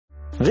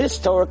This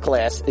Torah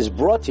class is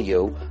brought to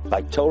you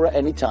by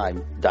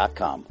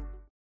TorahAnytime.com.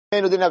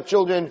 Man who didn't have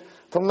children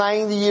from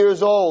 90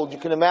 years old. You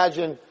can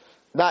imagine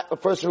not a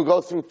person who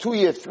goes through 2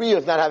 years, 3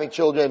 years not having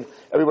children.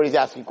 Everybody's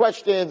asking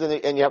questions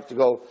and you have to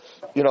go,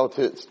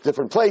 to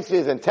different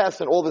places and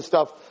tests and all this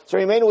stuff. So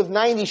Remeinu was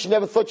 90. She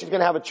never thought she was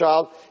going to have a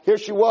child. Here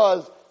she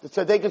was, the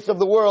tzaddikus of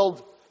the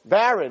world,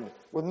 barren,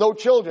 with no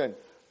children.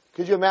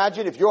 Could you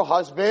imagine if your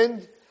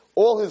husband,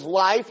 all his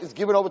life is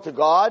given over to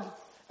God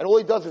and all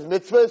he does is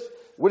mitzvahs?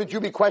 Wouldn't you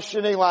be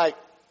questioning how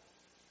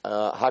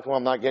come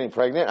I'm not getting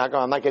pregnant? How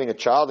come I'm not getting a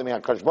child? I mean,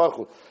 HaKadosh Baruch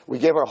Hu, we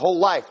gave our whole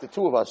life, the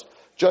two of us,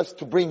 just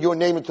to bring your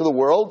name into the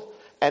world.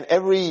 And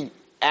every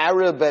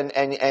Arab and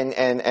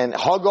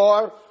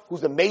Hagar,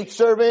 who's a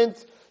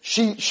maidservant,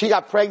 she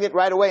got pregnant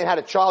right away and had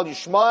a child,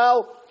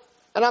 Yishmael.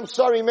 And I'm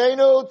sorry,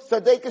 Remeinu,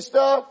 tzaddikus,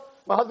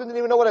 my husband didn't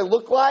even know what I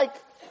looked like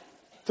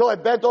till I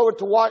bent over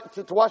to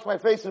wash my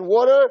face in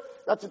water.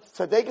 That's what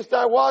tzaddikus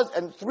I was.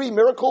 And 3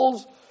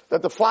 miracles,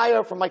 that the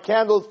fire from my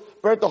candles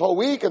burnt the whole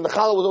week, and the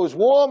challah was always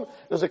warm.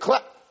 There's and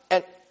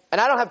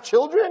I don't have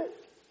children?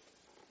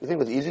 You think it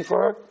was easy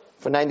for her?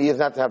 For 90 years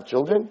not to have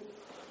children?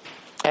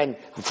 And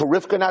for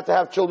Rivka not to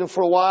have children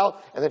for a while,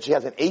 and then she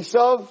has an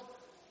Esav?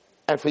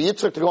 And for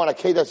Yitzchak to go on a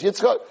Kedas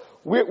Yitzchak?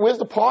 Where's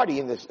the party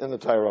in the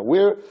Torah?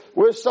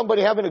 Where's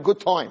somebody having a good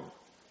time?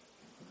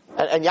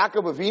 And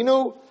Yaakov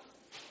Avinu,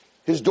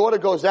 his daughter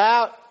goes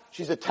out,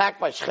 she's attacked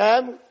by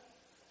Shechem.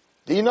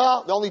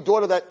 Dinah, the only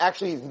daughter that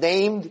actually is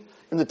named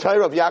in the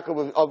Torah of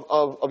Yaakov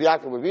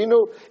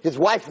Avinu. His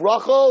wife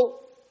Rachel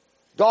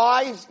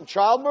dies in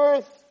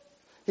childbirth.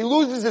 He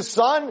loses his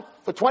son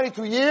for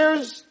 22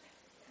 years.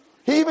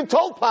 He even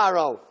told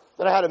Paro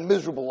that I had a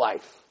miserable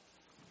life.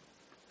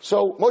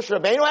 So Moshe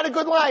Rabbeinu had a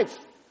good life.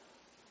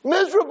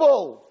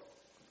 Miserable.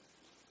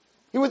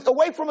 He was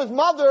away from his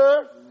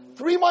mother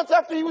 3 months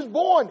after he was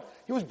born.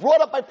 He was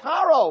brought up by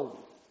Paro.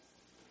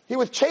 He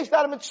was chased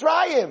out of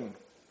Mitzrayim.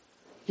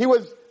 He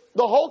was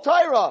the whole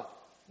Torah.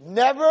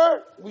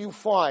 Never will you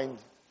find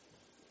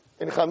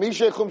in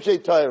Chamisha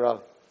Chumshei Torah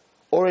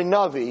or in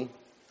Navi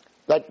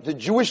that the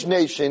Jewish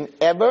nation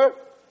ever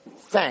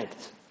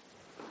thanked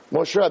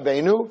Moshe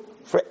Rabbeinu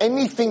for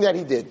anything that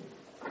he did.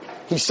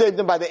 He saved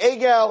them by the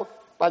Egel,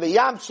 by the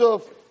Yam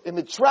Suf, in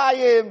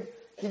Mitzrayim.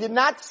 He did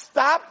not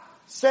stop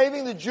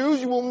saving the Jews.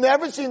 You will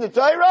never see in the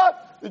Torah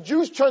the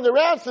Jews turned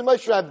around and said,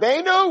 Moshe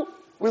Rabbeinu,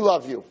 we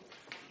love you.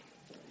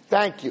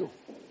 Thank you.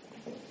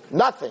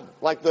 Nothing.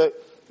 Like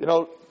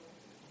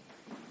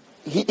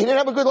he didn't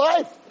have a good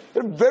life. He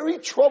had a very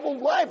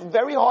troubled life, a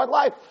very hard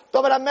life.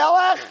 David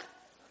HaMelech,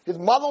 his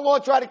mother-in-law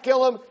tried to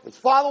kill him, his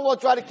father-in-law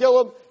tried to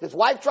kill him, his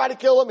wife tried to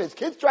kill him, his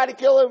kids tried to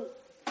kill him.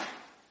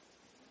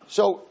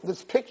 So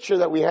this picture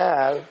that we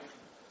have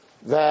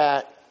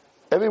that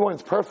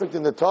everyone's perfect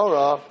in the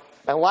Torah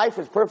and life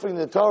is perfect in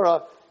the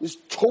Torah is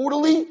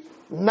totally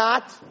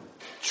not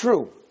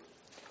true.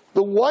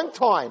 The one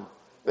time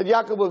that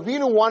Yaakov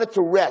Avinu wanted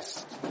to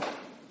rest,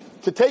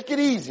 to take it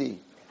easy,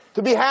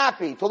 to be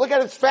happy, to look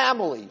at his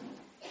family.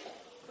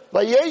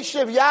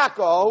 Vayeshev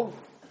Yaakov,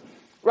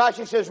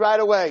 Rashi says right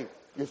away,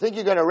 you think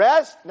you're going to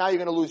rest? Now you're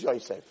going to lose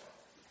Yosef.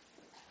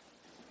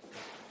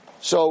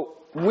 So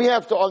we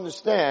have to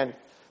understand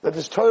that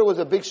this Torah was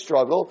a big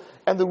struggle,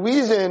 and the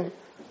reason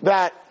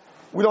that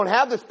we don't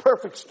have this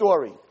perfect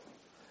story.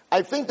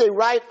 I think they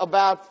write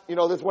about,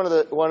 this one of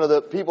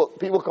the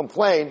people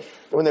complain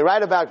that when they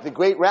write about the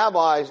great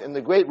rabbis and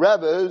the great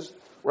rebbes,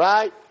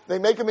 right, they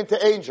make them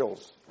into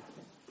angels.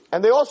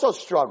 And they also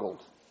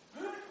struggled.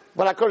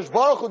 But HaKadosh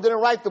Baruch Hu didn't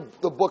write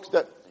the books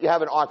that you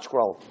have in Art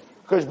Scroll.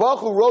 HaKadosh Baruch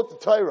Hu wrote the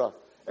Torah,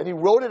 and he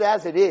wrote it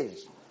as it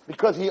is,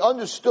 because he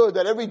understood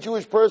that every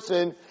Jewish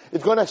person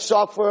is going to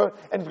suffer,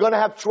 and is going to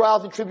have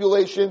trials and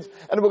tribulations,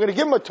 and we're going to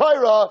give him a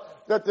Torah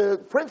that the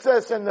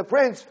princess and the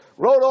prince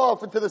rode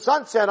off into the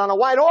sunset on a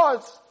white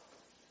horse.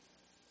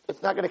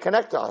 It's not going to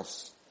connect to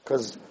us,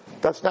 because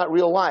that's not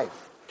real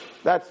life.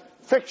 That's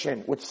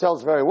fiction, which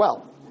sells very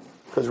well,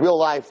 because real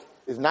life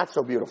is not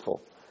so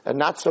beautiful and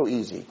not so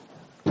easy.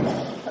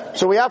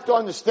 So we have to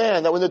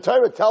understand that when the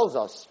Torah tells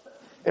us,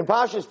 and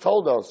Parashat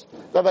told us,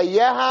 that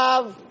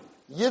Vayehav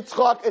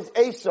Yitzchak is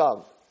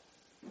Esav.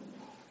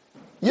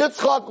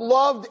 Yitzchak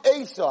loved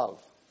Esav.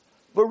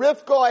 But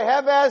Rivka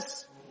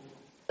Aheves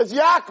is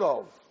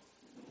Yaakov.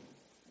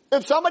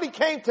 If somebody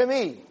came to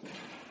me,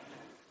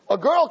 a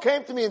girl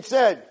came to me and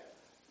said,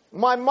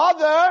 my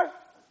mother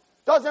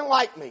doesn't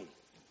like me.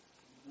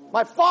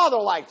 My father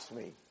likes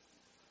me.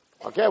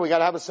 Okay, we got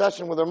to have a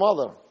session with her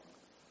mother.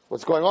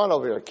 What's going on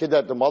over here? A kid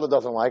that the mother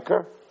doesn't like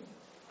her?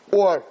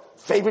 Or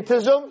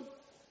favoritism?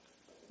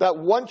 That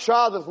one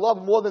child is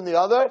loved more than the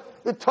other?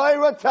 The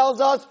Torah tells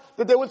us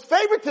that there was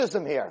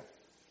favoritism here.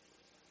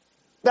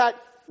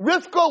 That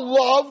Rivka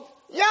loved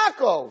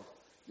Yaakov.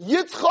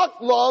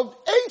 Yitzchak loved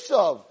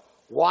Esav.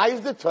 Why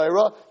is the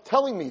Torah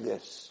telling me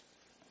this?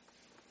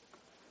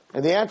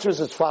 And the answer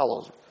is as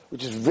follows,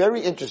 which is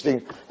very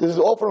interesting. This is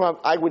all from,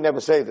 I would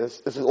never say this.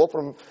 This is all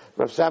from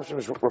Rav Samson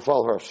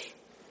Raphael Hirsch.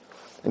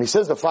 And he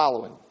says the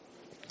following.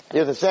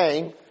 There's a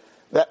saying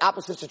that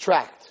opposites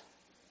attract.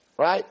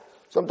 Right?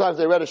 sometimes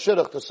they read a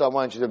shidduch to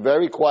someone, she's a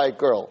very quiet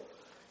girl.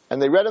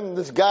 And they read him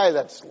this guy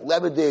that's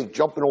levidig,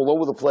 jumping all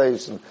over the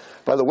place. And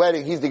by the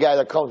wedding, he's the guy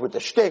that comes with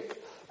the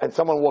shtick. And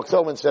someone walks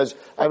over and says,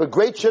 I have a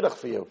great shidduch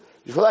for you.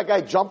 You feel that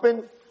guy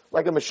jumping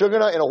like a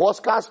meshugana in a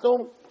horse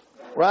costume?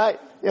 Right?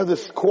 You know,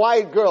 this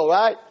quiet girl,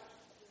 right?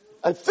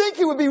 I think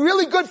he would be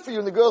really good for you.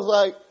 And the girl's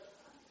like,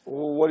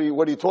 well,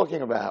 what are you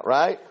talking about,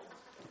 right?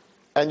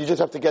 And you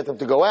just have to get them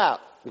to go out.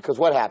 Because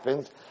what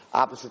happens?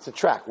 Opposites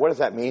attract. What does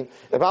that mean?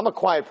 If I'm a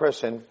quiet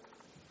person,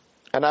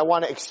 and I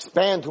want to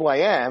expand who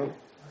I am,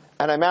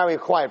 and I marry a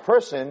quiet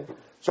person,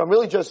 so I'm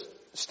really just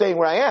staying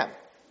where I am.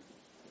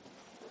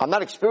 I'm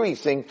not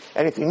experiencing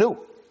anything new.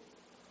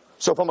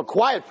 So if I'm a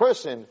quiet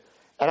person,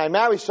 and I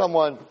marry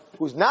someone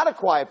who's not a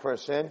quiet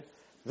person,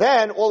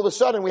 then all of a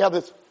sudden we have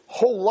this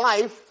whole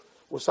life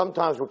where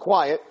sometimes we're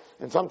quiet,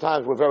 and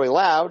sometimes we're very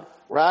loud,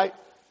 right?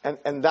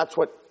 And that's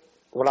what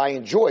I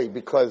enjoy,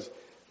 because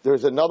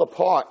there's another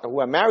part of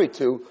who I'm married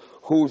to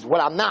who's what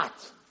I'm not.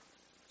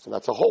 So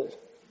that's a whole.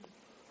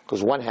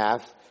 Because one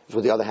half is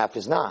what the other half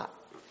is not.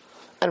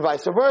 And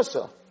vice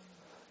versa.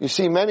 You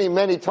see many,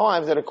 many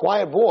times that a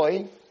quiet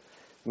boy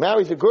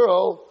marries a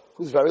girl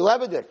who's very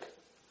levidik.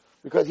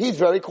 Because he's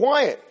very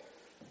quiet.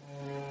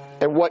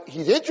 And what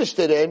he's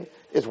interested in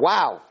is,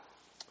 wow,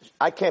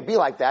 I can't be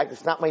like that.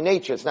 It's not my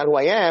nature. It's not who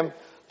I am.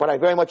 But I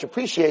very much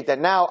appreciate that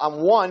now I'm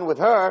one with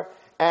her,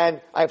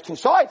 and I have two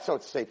sides, so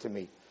to say, to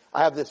me.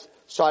 I have this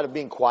side of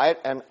being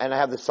quiet, and I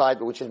have the side,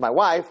 which is my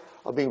wife,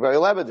 of being very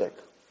levidik.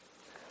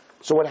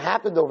 So what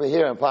happened over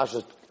here in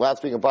Parashat,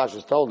 last week in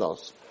Parashat told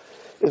us,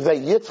 is that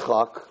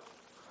Yitzchak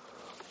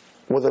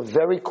was a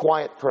very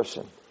quiet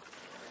person.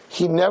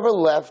 He never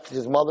left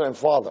his mother and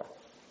father.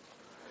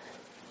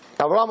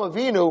 Avraham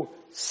Avinu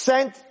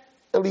sent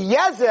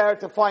Eliezer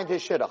to find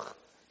his shidduch.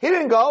 He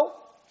didn't go.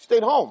 He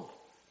stayed home.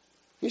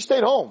 He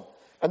stayed home.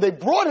 And they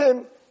brought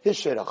him his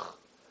shidduch.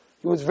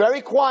 He was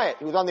very quiet.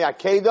 He was on the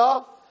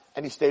Akedah,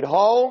 and he stayed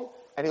home,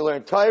 and he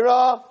learned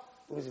Torah.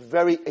 He was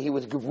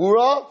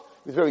Gevura.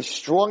 He was very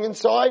strong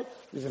inside.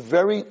 He was a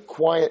very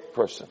quiet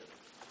person.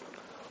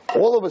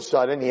 All of a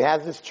sudden, he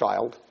has this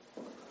child,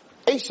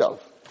 Esav,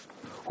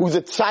 who's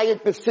a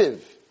tzayit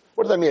b'fiv.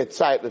 What does that mean, a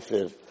tzayit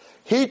b'fiv?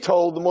 He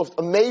told the most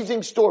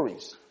amazing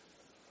stories.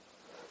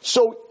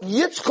 So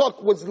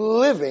Yitzchak was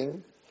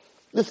living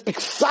this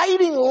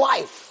exciting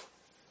life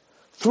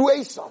through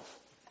Esav.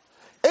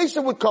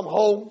 Esav would come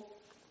home,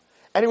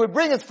 and he would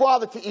bring his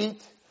father to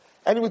eat,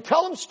 and he would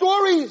tell him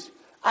stories.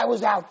 I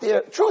was out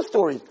there, true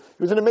stories.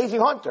 He was an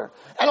amazing hunter.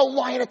 And a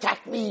lion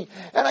attacked me,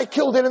 and I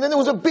killed it, and then there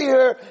was a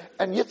bear.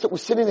 And Yitzchak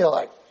was sitting there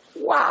like,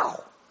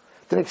 wow.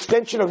 It's an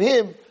extension of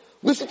him.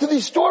 Listen to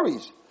these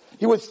stories.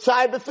 He was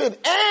tzayid b'fiv,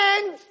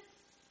 and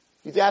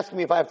he's asking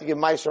me if I have to give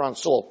meiser on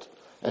salt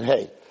and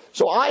hay.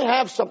 So I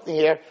have something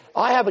here.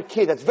 I have a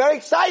kid that's very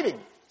exciting.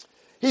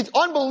 He's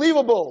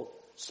unbelievable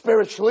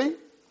spiritually.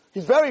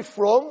 He's very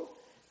frum,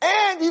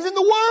 and he's in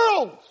the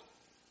world.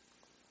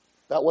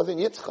 That wasn't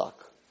Yitzchak.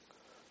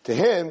 To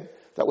him,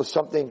 that was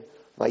something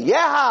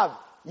Vayehav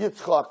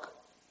Yitzchak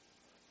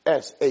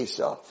es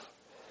Esav.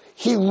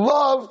 He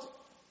loved,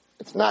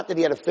 it's not that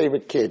he had a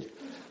favorite kid,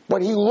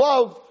 but he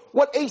loved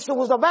what Esav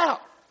was about.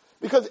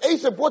 Because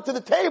Esav brought to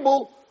the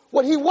table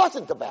what he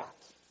wasn't about.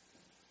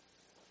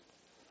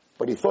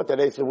 But he thought that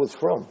Esav was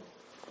from.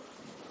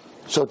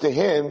 So to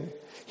him,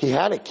 he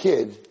had a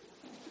kid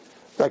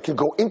that could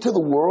go into the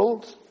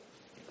world,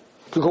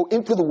 could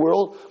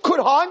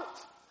hunt,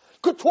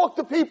 could talk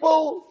to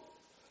people,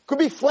 could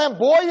be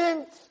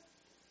flamboyant,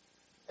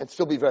 and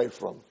still be very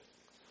frum.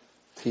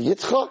 To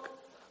Yitzchak,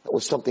 that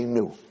was something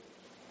new.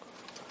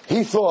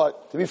 He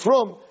thought, to be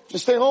frum,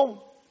 just stay home.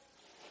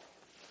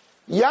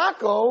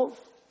 Yaakov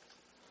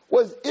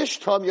was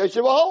Ishtam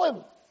Yoshev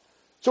Aholim.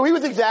 So he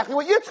was exactly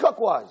what Yitzchak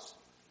was.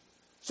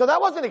 So that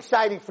wasn't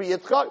exciting for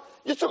Yitzchak.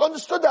 Yitzchak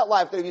understood that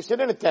life, that if you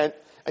sit in a tent,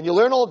 and you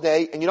learn all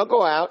day, and you don't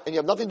go out, and you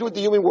have nothing to do with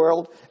the human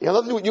world, you have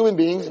nothing to do with human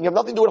beings, and you have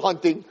nothing to do with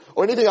hunting,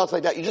 or anything else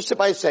like that, you just sit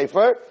by a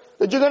sefer,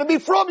 that you're going to be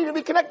from, you're going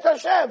to be connected to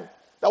Hashem.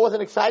 That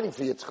wasn't exciting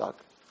for Yitzchak.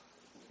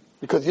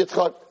 Because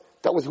Yitzchak,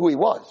 that was who he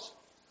was.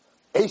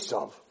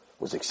 Esav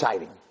was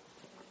exciting.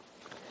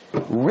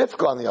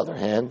 Rivka, on the other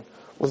hand,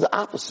 was the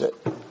opposite.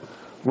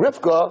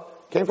 Rivka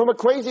came from a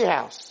crazy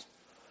house.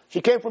 She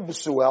came from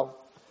Besuel.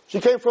 She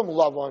came from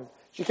Lavan.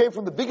 She came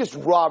from the biggest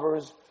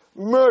robbers,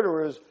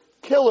 murderers,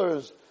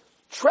 killers,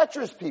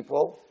 treacherous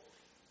people.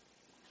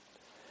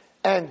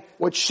 And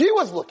what she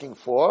was looking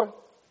for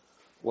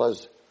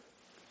was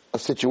a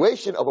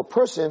situation of a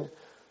person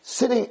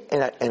sitting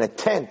in a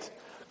tent,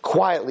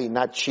 quietly,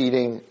 not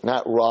cheating,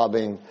 not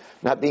robbing,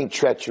 not being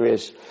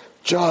treacherous,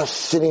 just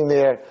sitting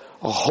there,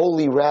 a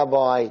holy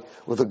rabbi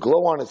with a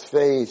glow on his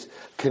face,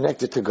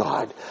 connected to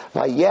God.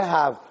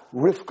 Vayehav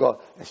Rivka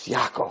as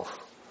Yaakov.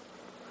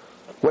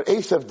 What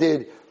Esav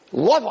did,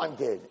 Lavan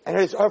did,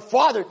 and her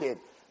father did.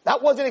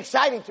 That wasn't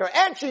exciting to her,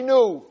 and she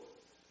knew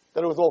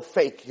that it was all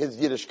fake, his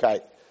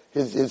Yiddishkeit,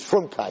 his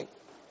frumkeit.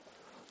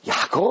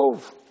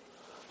 Yaakov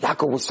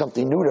was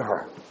something new to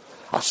her.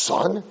 A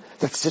son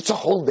that sits a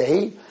whole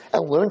day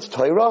and learns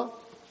Torah.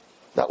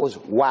 That was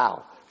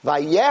wow.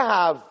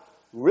 Vayehav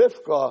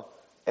Rivka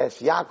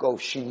es Yaakov.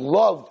 She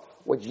loved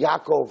what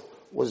Yaakov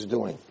was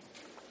doing.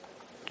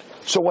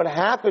 So what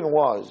happened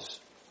was,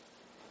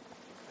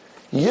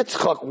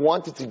 Yitzchak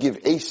wanted to give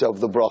Esav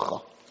the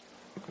bracha.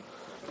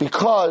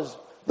 Because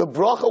the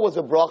bracha was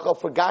a bracha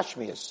for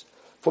Gashmias,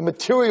 for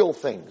material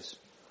things.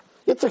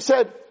 Yitzchak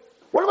said,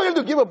 what am I going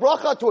to do? Give a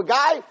bracha to a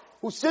guy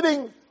who's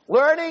sitting,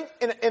 learning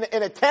in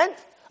a tent?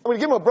 I'm going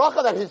to give him a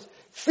bracha that his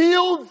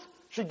fields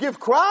should give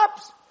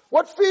crops?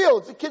 What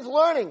fields? The kid's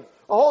learning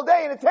a whole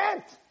day in a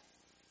tent.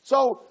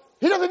 So,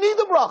 he doesn't need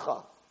the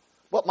bracha.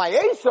 But my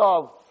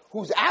Esav,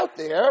 who's out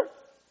there,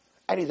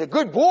 and he's a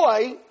good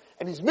boy,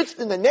 and he's mixed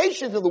in the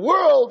nations of the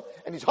world,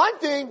 and he's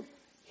hunting,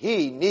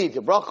 he needs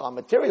a bracha on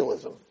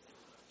materialism.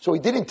 So he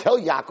didn't tell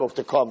Yaakov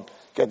to come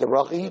get the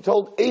bracha, he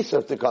told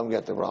Esav to come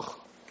get the bracha.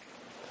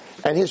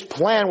 And his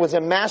plan was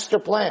a master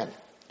plan.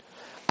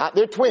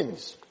 They're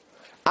twins.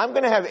 I'm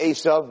going to have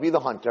Esav be the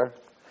hunter.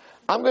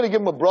 I'm going to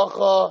give him a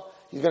bracha.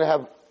 He's going to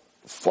have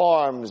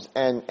farms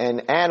and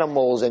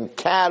animals and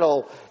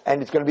cattle,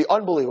 and it's going to be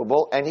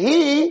unbelievable. And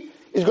he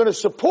is going to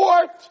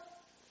support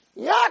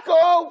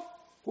Yaakov,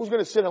 who's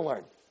going to sit and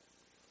learn.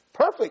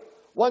 Perfect.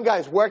 One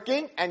guy's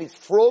working, and he's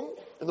frum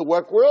in the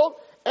work world,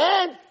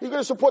 and he's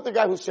going to support the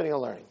guy who's sitting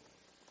and learning.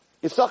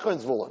 Yisachar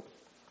and Zvulun.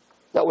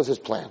 That was his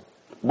plan.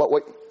 But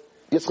what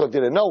Yitzchak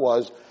didn't know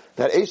was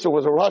that Esau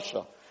was a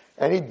Rasha,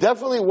 and he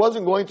definitely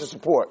wasn't going to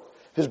support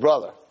his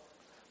brother.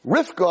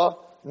 Rivka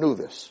knew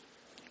this.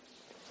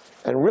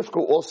 And Rivka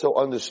also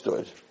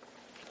understood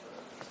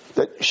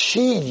that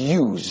she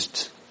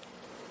used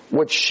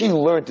what she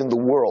learned in the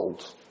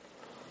world,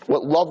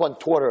 what Lavan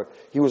taught her.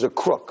 He was a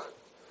crook.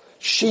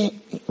 She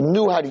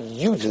knew how to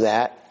use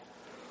that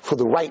for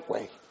the right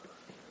way.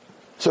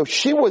 So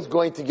she was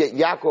going to get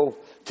Yaakov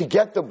to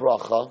get the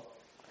bracha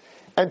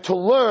and to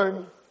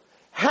learn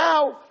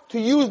how to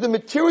use the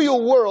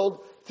material world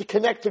to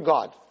connect to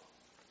God.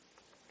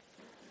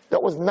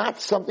 That was not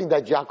something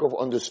that Yaakov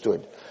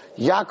understood.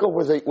 Yaakov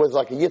was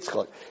like a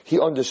Yitzchak. He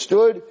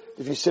understood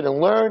if you sit and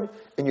learn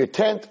in your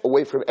tent,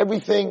 away from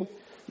everything,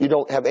 you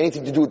don't have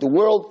anything to do with the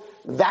world,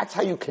 that's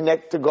how you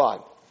connect to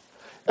God.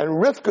 And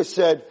Rivka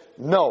said,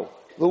 no,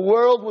 the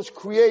world was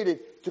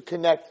created to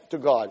connect to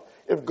God.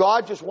 If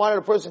God just wanted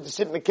a person to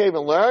sit in a cave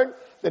and learn,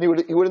 then he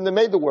wouldn't have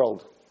made the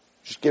world.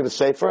 Just give a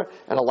sefer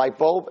and a light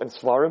bulb and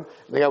svarim,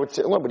 and the guy would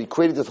sit and learn. But he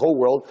created this whole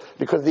world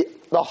because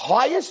the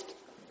highest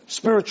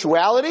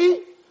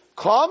spirituality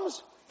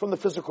comes from the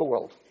physical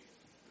world.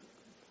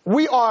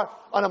 We are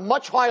on a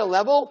much higher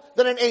level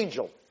than an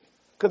angel.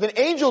 Because an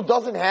angel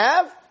doesn't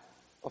have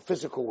a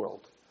physical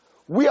world.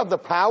 We have the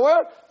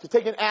power to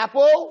take an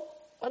apple,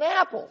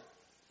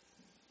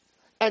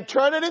 and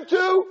turn it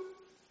into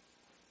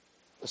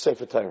a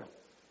Sefer Torah.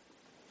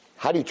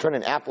 How do you turn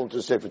an apple into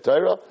a Sefer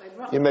Torah?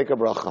 You make a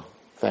bracha.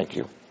 Thank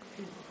you.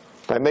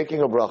 By making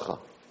a bracha.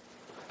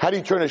 How do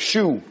you turn a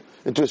shoe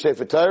into a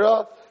Sefer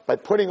Torah? By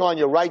putting on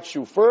your right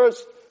shoe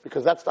first,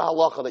 because that's the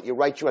halacha that your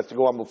right shoe has to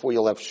go on before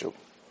your left shoe.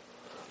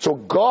 So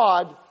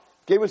God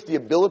gave us the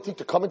ability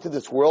to come into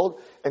this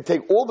world and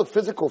take all the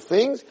physical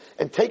things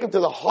and take them to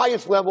the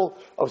highest level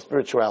of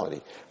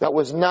spirituality. That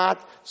was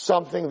not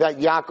something that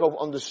Yaakov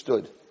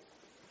understood.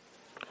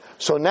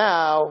 So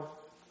now,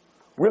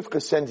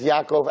 Rivka sends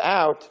Yaakov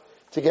out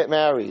to get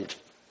married.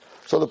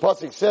 So the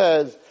pasuk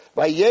says,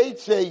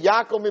 Vayetzei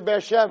Yaakov mi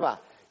Beersheva.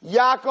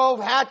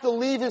 Yaakov had to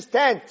leave his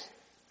tent.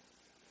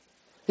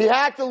 He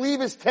had to leave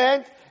his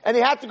tent and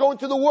he had to go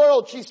into the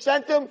world. She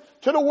sent him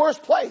to the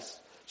worst place.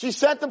 She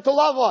sent him to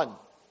Lavan.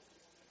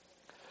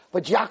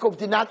 But Yaakov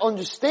did not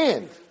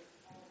understand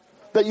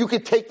that you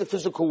could take the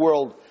physical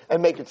world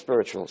and make it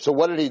spiritual. So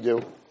what did he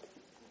do?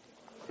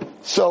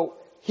 So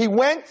he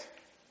went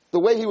the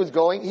way he was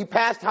going. He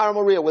passed Har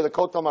HaMoriah, where the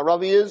Kot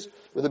HaMaravi is,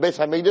 where the Beis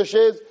HaMikdash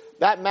is.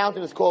 That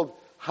mountain is called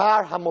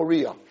Har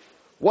HaMoriah.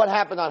 What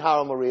happened on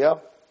Har HaMoriah?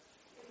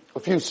 A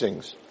few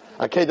things.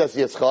 Akedas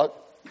Yitzchak.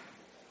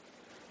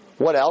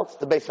 What else?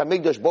 The Beis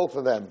HaMikdash, both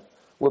of them,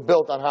 were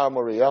built on Har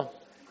HaMoriah.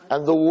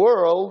 And the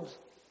world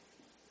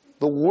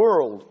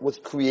was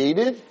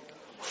created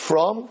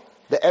from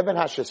the Eben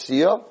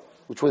HaShasiyah,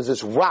 which was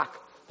this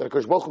rock that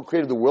HaKadosh Baruch Hu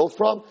created the world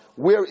from.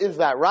 Where is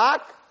that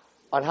rock?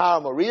 On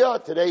Har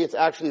HaMoriah. Today it's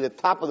actually the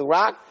top of the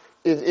rock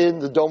is in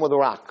the Dome of the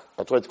Rock.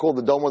 That's why it's called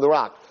the Dome of the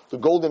Rock. The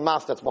golden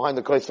mass that's behind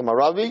the Kreis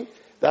HaMaravi,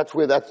 that's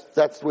where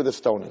the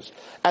stone is.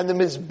 And the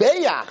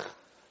Mizbeach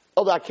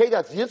of the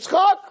Akedat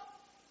Yitzchak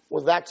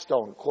was that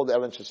stone called the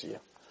Eben HaShasiyah.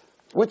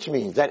 Which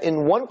means that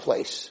in one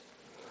place,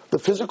 the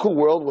physical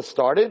world was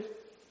started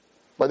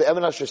by the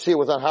Eben HaShasiyah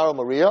was on Har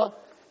HaMoriah,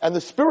 and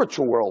the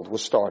spiritual world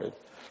was started.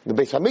 The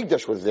Beis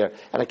HaMikdash was there,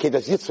 and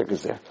Akedas Yitzchak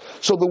is there.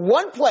 So the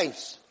one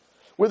place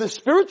where the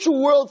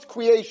spiritual world's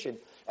creation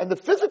and the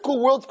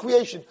physical world's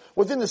creation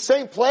was in the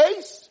same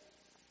place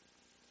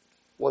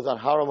was on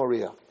Har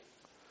HaMoriah.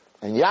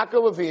 And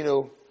Yaakov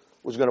Avinu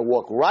was going to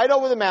walk right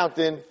over the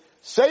mountain,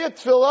 say a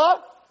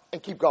tefillah,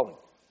 and keep going.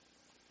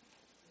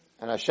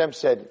 And Hashem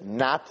said,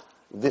 not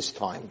this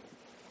time.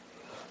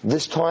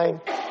 This time,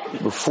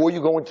 Before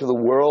you go into the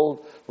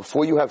world,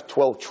 before you have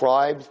 12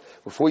 tribes,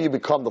 before you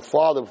become the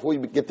father, before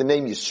you get the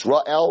name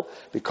Yisrael,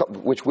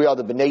 which we are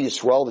the Bnei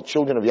Yisrael, the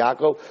children of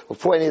Yaakov,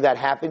 before any of that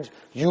happens,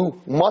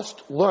 you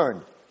must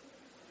learn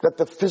that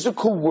the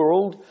physical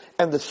world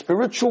and the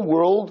spiritual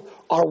world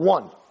are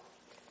one.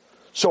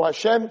 So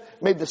Hashem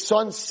made the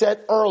sun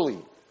set early,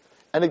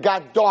 and it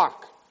got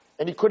dark,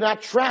 and he could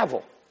not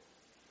travel.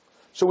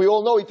 So we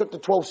all know he took the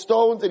 12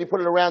 stones and he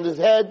put it around his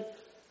head,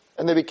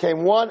 and they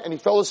became one, and he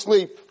fell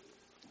asleep.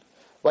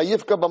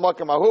 Vayifka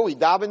b'makam ahu, he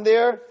davened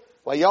there.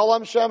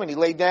 Vayalam shem, and he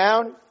lay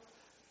down.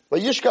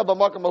 Vayishka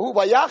b'makam ahu,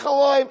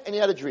 vayachaloim, and he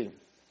had a dream.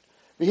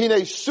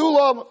 V'hinei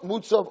sulam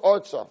mutzav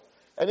arza.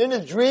 And in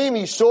his dream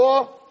he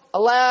saw a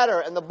ladder,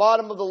 and the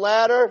bottom of the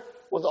ladder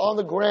was on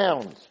the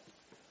ground.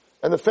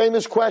 And the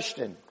famous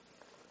question,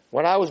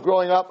 when I was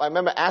growing up, I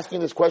remember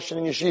asking this question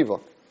in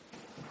yeshiva.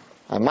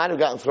 I might have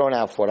gotten thrown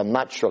out for it, I'm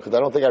not sure, because I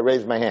don't think I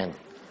raised my hand.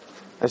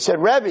 I said,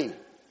 Rebbe,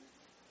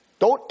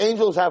 don't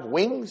angels have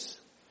wings?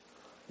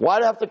 Why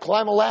do they have to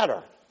climb a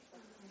ladder?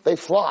 They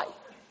fly.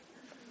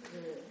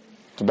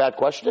 It's a bad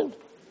question.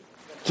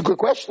 It's a good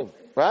question,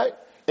 right?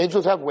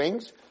 Angels have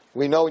wings.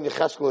 We know in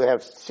Yecheskel they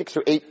have 6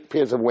 or 8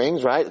 pairs of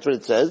wings, right? That's what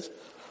it says.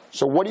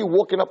 So what are you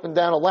walking up and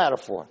down a ladder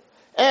for?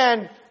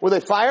 And were they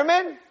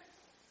firemen?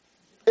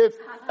 If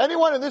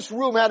anyone in this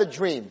room had a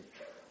dream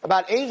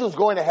about angels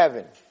going to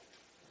heaven,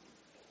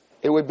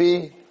 it would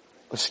be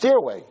a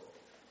stairway.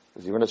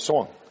 There's even a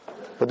song.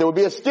 But there would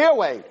be a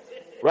stairway,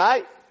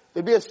 right?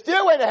 There'd be a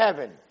stairway to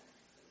heaven.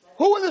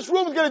 Who in this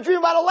room is going to dream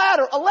about a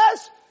ladder?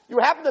 Unless you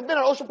happen to have been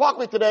on Ocean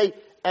Parkway today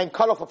and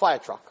cut off a fire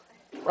truck,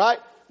 right?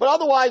 But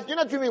otherwise, you're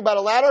not dreaming about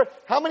a ladder.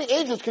 How many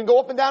angels can go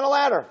up and down a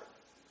ladder?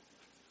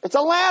 It's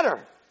a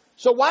ladder.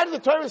 So why did the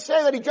Torah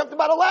say that he jumped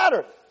about a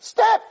ladder?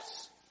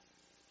 Steps.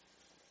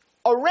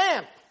 A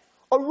ramp.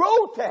 A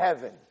road to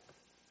heaven.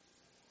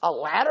 A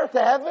ladder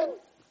to heaven?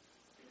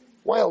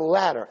 Why a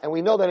ladder? And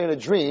we know that in a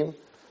dream,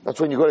 that's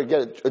when you go to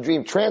get a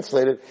dream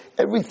translated,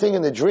 everything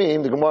in the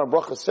dream, the Gemara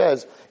Bracha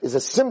says, is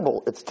a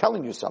symbol. It's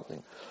telling you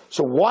something.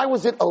 So why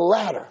was it a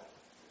ladder?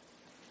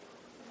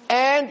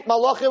 And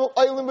Malachim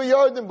Oilim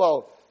B'Yordim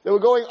Bo. They were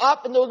going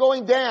up and they were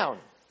going down.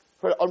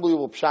 Heard an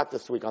unbelievable pshat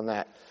this week on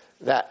that.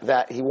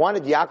 That he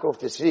wanted Yaakov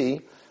to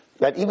see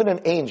that even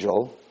an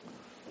angel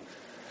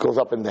goes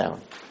up and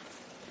down.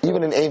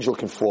 Even an angel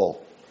can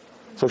fall.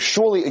 So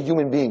surely a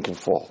human being can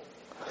fall.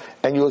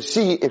 And you'll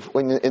see if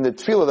when in the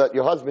tefillah that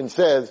your husband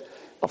says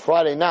a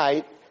Friday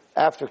night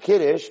after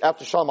Kiddush,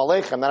 after Shalom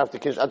Aleichem, not after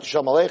Kiddush, after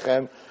Shalom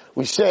Aleichem,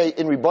 we say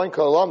in Riboin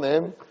Kol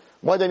Olamim,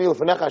 Moedani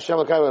L'Fnecha Hashem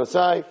L'Kai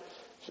V'Asai,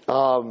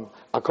 and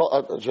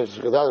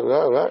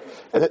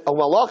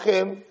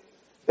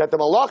that the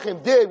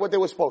Malachim did what they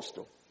were supposed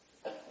to.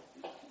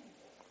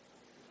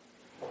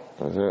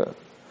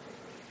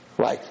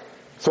 Right.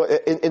 So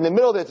in the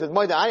middle there it says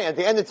Moedani, at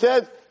the end it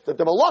says that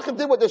the Malachim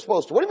did what they're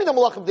supposed to. What do you mean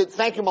the Malachim did?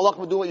 Thank you, Malachim,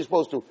 for doing what you're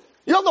supposed to.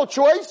 You have no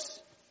choice.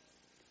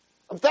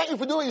 I'm thanking you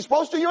for doing what you're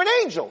supposed to. You're an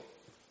angel.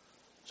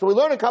 So we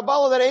learn in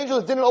Kabbalah that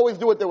angels didn't always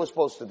do what they were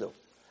supposed to do.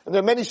 And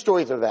there are many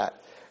stories of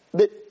that.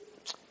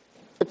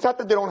 It's not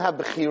that they don't have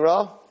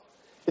Bechira.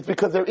 It's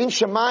because they're in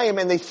Shemayim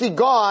and they see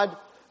God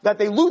that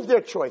they lose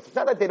their choice. It's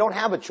not that they don't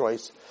have a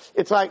choice.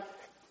 It's like,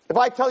 if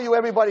I tell you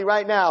everybody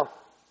right now,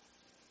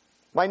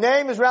 my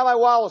name is Rabbi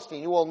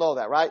Wallerstein, you all know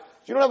that, right?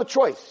 You don't have a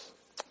choice.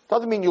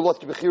 Doesn't mean you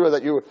lost your Bechira,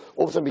 that you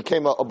all of a sudden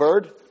became a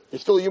bird. You're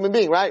still a human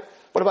being, right?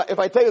 But if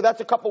I tell you that's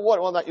a cup of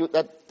water, well, that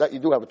you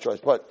do have a choice,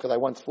 but because I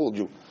once fooled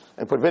you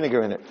and put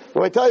vinegar in it.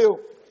 But if I tell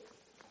you,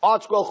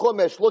 Art Scroll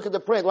Chumash, look at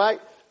the print,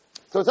 right?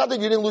 So it's not that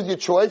you didn't lose your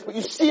choice, but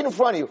you see it in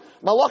front of you.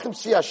 Malachim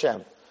see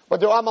Hashem. But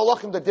there are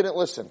Malachim that didn't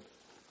listen.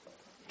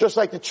 Just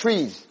like the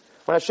trees.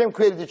 When Hashem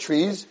created the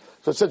trees,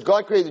 so it says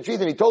God created the trees,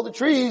 and He told the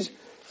trees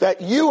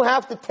that you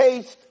have to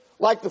taste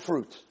like the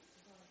fruit.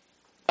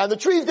 And the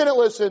trees didn't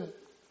listen.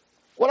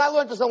 When I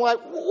learned this, I'm like,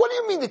 what do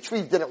you mean the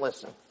trees didn't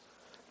listen?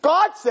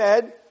 God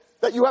said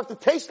that you have to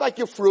taste like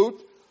your fruit.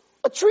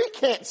 A tree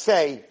can't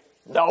say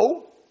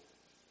no.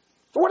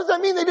 So what does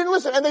that mean? They didn't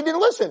listen. And they didn't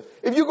listen.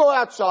 If you go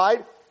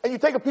outside and you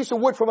take a piece of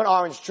wood from an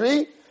orange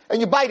tree and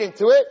you bite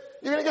into it,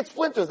 you're going to get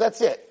splinters. That's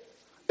it.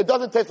 It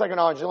doesn't taste like an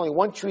orange. There's only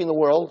one tree in the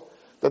world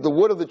that the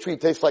wood of the tree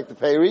tastes like the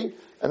peri,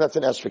 and that's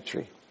an esrog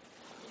tree.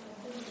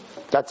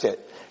 That's it.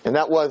 And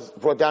that was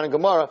brought down in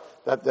Gemara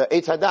that the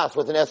Eitz Hadas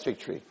was an esrog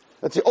tree.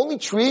 That's the only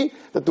tree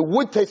that the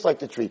wood tastes like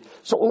the tree.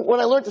 So when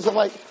I learned this, I'm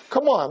like,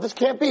 come on, this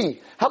can't be.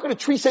 How can a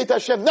tree say to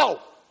Hashem, no,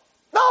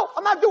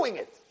 I'm not doing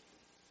it?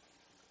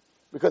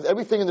 Because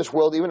everything in this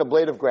world, even a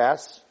blade of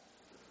grass,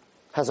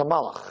 has a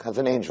malach, has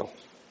an angel.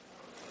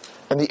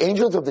 And the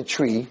angels of the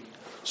tree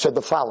said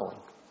the following.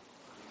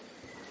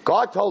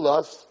 God told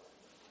us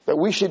that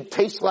we should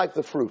taste like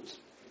the fruit.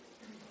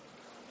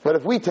 But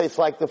if we taste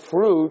like the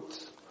fruit,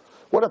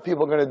 what are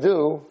people going to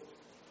do?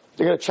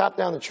 They're going to chop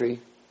down the tree.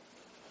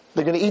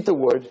 They're going to eat the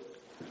wood.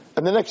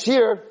 And the next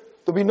year,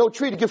 there'll be no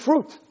tree to give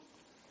fruit.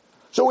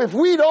 So if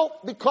we don't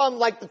become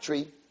like the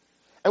tree,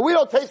 and we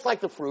don't taste like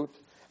the fruit,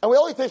 and we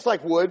only taste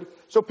like wood,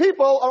 so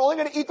people are only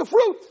going to eat the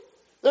fruit.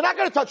 They're not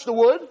going to touch the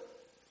wood.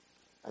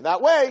 And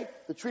that way,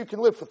 the tree can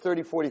live for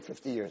 30, 40,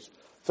 50 years.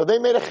 So they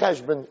made a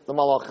cheshbon, the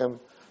malachim.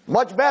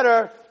 Much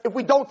better if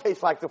we don't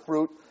taste like the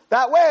fruit.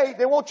 That way,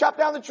 they won't chop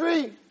down the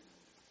tree. It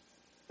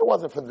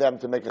wasn't for them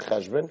to make a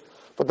cheshbon,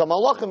 but the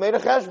malachim made a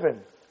cheshbon.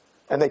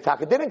 And they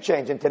didn't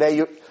change. And today,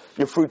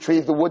 your fruit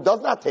trees, the wood does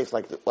not taste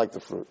like the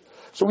fruit.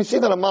 So we see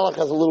that a malach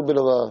has a little bit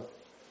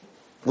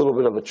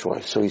of a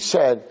choice. So he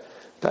said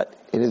that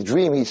in his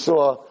dream he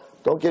saw,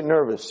 don't get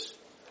nervous.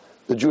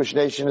 The Jewish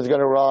nation is going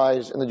to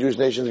rise, and the Jewish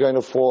nation is going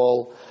to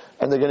fall,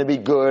 and they're going to be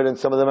good, and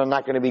some of them are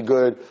not going to be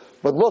good.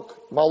 But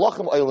look,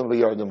 malachim aylim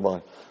v'yardim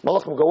ba.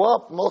 Malachim go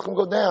up, malachim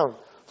go down.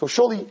 So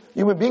surely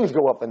human beings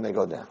go up and they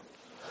go down.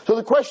 So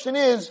the question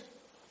is,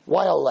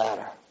 why a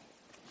ladder?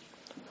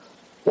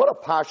 What a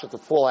parsha to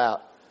fall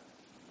out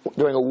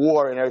during a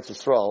war in Eretz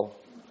Yisrael,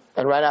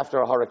 and right after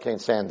a Hurricane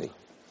Sandy.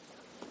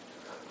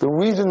 The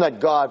reason that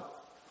God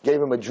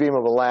gave him a dream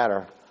of a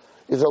ladder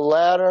is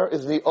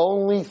the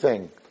only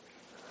thing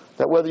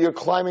that whether you're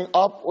climbing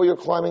up or you're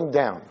climbing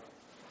down,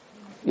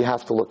 you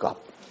have to look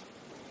up.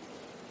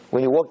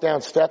 When you walk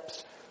down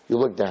steps, you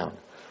look down.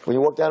 When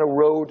you walk down a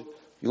road,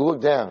 you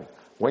look down.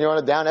 When you're on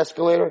a down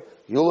escalator,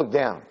 you look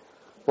down.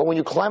 But when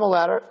you climb a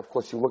ladder, of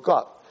course you look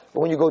up.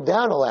 But when you go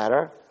down a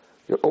ladder,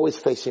 you're always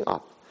facing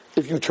up.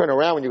 If you turn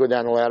around when you go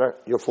down the ladder,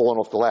 you're falling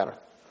off the ladder.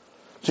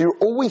 So you're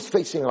always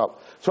facing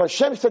up. So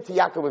Hashem said to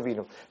Yaakov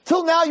Avinu,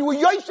 till now you were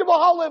Yoshev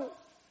Ohalim.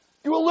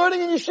 You were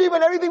learning in yeshiva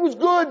and everything was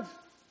good.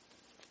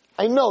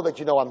 I know that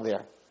you know I'm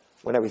there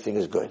when everything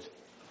is good.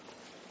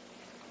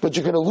 But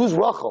you're going to lose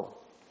Rachel.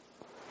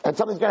 And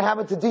something's going to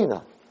happen to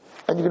Dinah.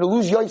 And you're going to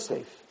lose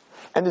Yosef.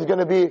 And there's going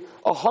to be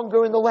a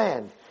hunger in the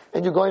land.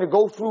 And you're going to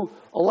go through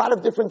a lot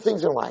of different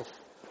things in life.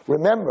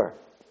 Remember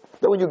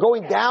that when you're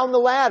going down the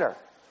ladder,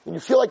 when you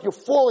feel like you're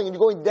falling and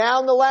you're going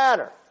down the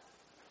ladder,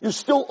 you're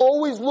still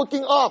always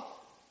looking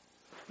up.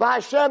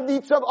 V'Hashem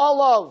nitzav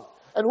alav.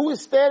 And who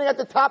is standing at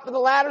the top of the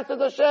ladder,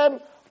 says Hashem?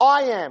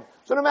 I am.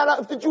 So no matter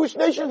if the Jewish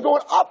nation is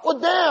going up or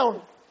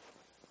down,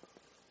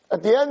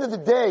 at the end of the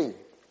day,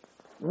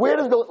 where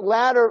does the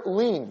ladder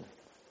lean?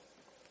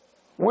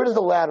 Where does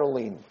the ladder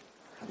lean?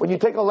 When you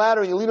take a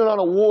ladder and you lean it on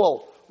a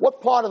wall,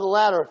 what part of the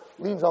ladder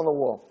leans on the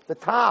wall? The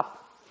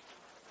top.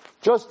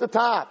 Just the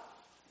top.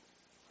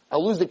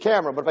 I'll lose the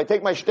camera, but if I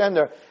take my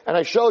shtender and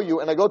I show you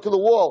and I go to the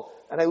wall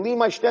and I lean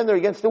my shtender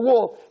against the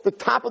wall, the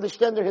top of the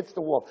shtender hits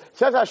the wall. It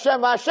says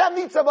Hashem, Hashem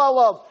nitzav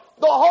alav.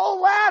 The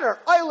whole ladder,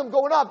 Eilim,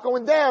 going up,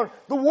 going down,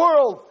 the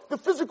world, the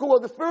physical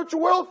world, the spiritual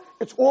world,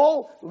 it's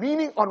all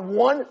leaning on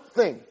one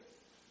thing.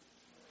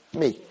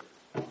 Me.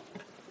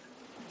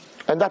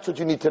 And that's what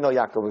you need to know,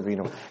 Yaakov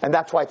Avinu. And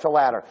that's why it's a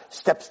ladder.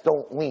 Steps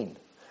don't lean.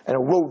 And a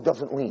road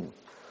doesn't lean.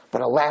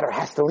 But a ladder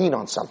has to lean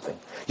on something.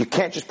 You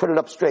can't just put it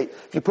up straight.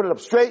 If you put it up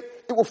straight,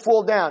 it will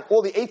fall down.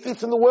 All the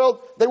atheists in the world,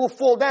 they will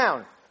fall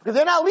down. Because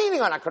they're not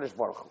leaning on HaKadosh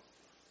Baruch Hu.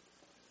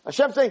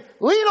 Hashem's saying,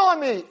 lean on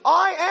me.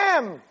 I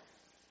am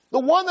the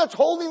one that's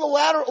holding the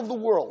ladder of the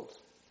world.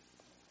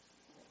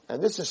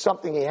 And this is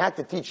something he had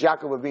to teach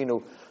Yaakov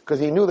Avinu, because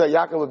he knew that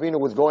Yaakov Avinu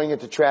was going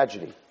into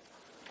tragedy.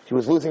 He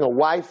was losing a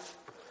wife.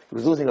 He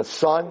was losing a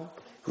son.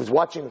 He was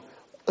watching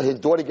his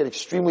daughter get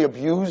extremely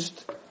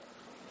abused.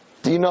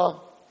 Dinah.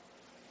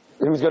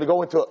 He was going to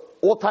go into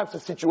all types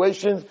of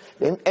situations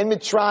in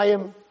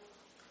Mitzrayim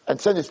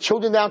and send his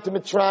children down to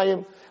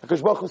Mitzrayim.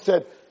 Because Baruch Hu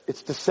said,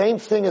 it's the same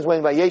thing as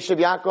when Vayeshev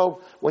Yaakov,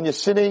 when you're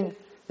sinning,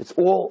 it's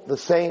all the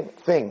same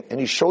thing. And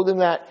he showed him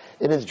that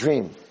in his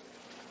dream.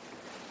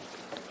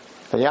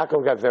 And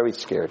Yaakov got very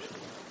scared.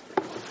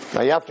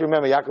 Now you have to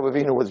remember, Yaakov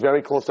Avinu was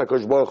very close to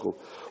HaKadosh Baruch Hu.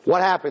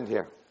 What happened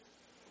here?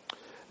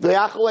 First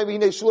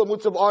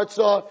of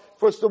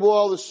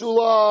all, the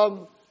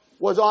Sulam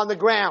was on the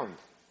ground.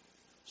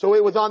 So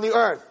it was on the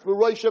earth.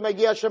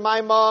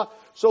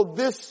 So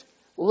this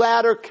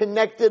ladder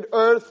connected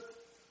earth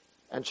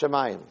and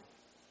Shemayim.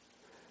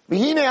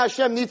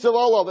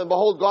 And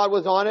behold, God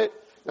was on it.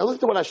 Now listen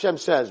to what Hashem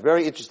says.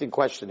 Very interesting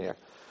question here.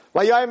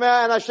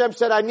 And Hashem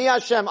said, Ani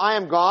Hashem, I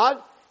am God.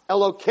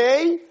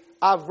 Elokei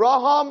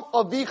Avraham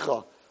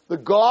Avicha. The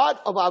God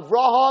of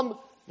Avraham,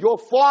 your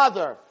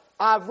father.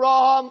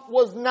 Avraham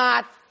was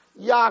not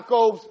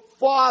Yaakov's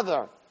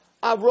father.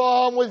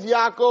 Avraham was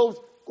Yaakov's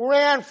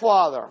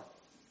grandfather.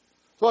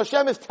 So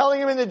Hashem is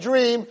telling him in the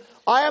dream,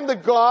 I am the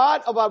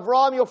God of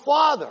Avraham, your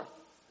father.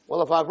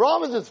 Well, if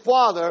Avraham is his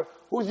father,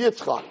 who's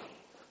Yitzchak?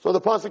 So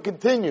the pasuk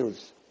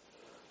continues.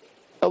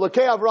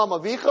 Elokei Avraham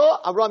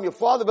Avicha, Avraham your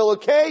father,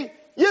 Elokei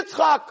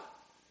Yitzchak.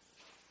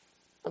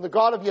 And the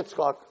God of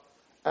Yitzchak.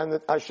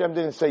 And Hashem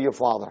didn't say your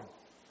father.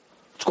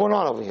 What's going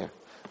on over here?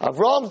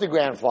 Avraham's the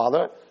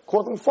grandfather,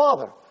 called him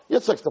father.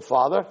 Yitzchak's the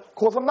father,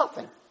 called him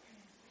nothing.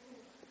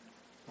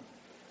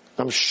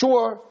 I'm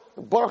sure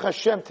Baruch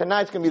Hashem,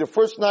 tonight's going to be the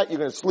first night you're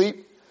going to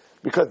sleep,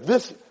 because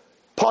this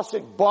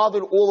pasuk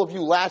bothered all of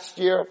you last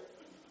year,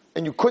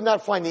 and you could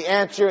not find the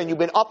answer, and you've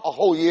been up a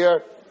whole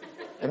year,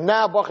 and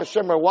now Baruch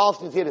Hashem,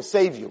 Wallerstein is here to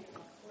save you.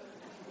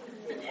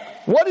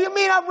 What do you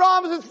mean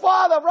Avraham is his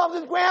father? Avraham is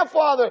his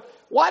grandfather.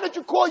 Why did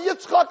you call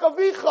Yitzchak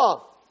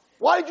Avicha?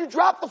 Why did you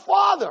drop the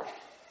father?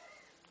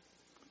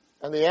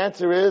 And the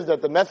answer is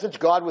that the message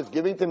God was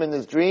giving to him in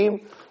his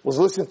dream was,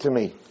 listen to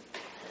me.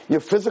 Your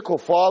physical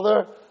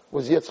father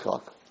was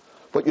Yitzchak,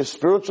 but your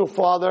spiritual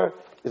father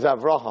is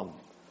Avraham.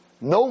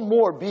 No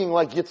more being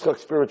like Yitzchak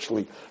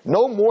spiritually.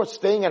 No more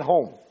staying at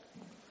home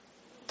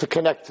to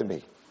connect to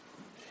me.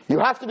 You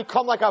have to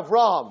become like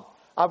Avraham.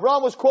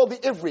 Avraham was called the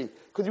Ivri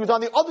because he was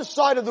on the other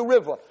side of the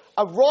river.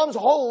 Avraham's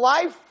whole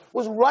life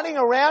was running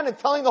around and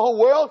telling the whole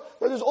world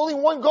that there's only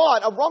one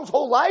God. Avraham's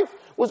whole life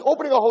was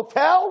opening a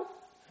hotel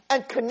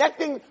and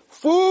connecting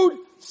food,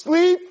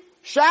 sleep,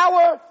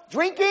 shower,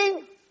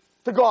 drinking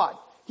to God.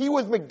 He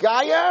was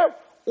Megayer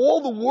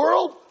all the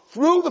world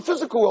through the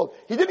physical world.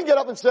 He didn't get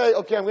up and say,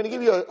 okay, I'm going to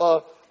give you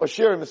a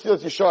share in Mesilas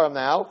Yesharim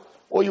now.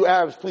 All you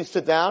Arabs, please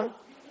sit down.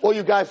 All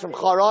you guys from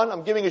Haran,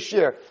 I'm giving a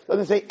share.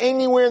 Doesn't say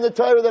anywhere in the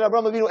Torah that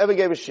Avraham Avinu ever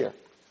gave a share.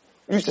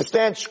 He used to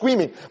stand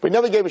screaming, but he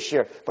never gave a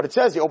share. But it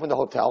says he opened the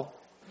hotel,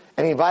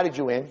 and he invited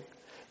you in,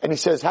 and he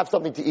says, have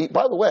something to eat.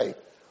 By the way,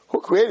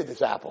 who created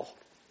this apple?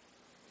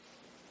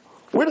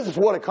 Where does this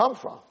water come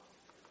from?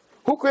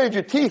 Who created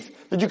your teeth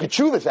that you could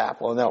chew this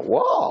apple? And then,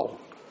 whoa,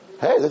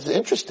 hey, this is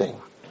interesting.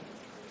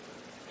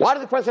 Why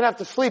did the president have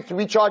to sleep to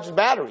recharge his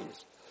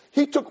batteries?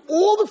 He took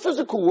all the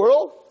physical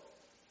world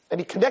and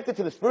he connected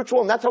to the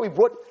spiritual, and that's how he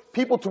brought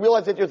people to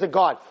realize that there's a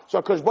God.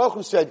 So HaKadosh Baruch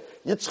Hu said,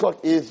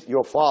 Yitzchak is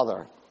your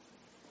father,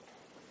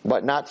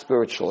 but not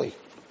spiritually.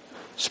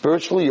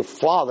 Spiritually, your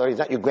father, he's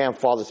not your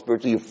grandfather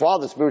spiritually, your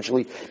father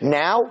spiritually,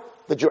 now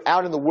that you're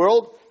out in the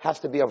world,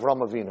 has to be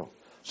Avraham Avinu.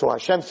 So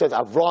Hashem says,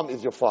 Avraham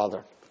is your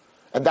father.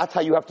 And that's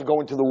how you have to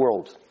go into the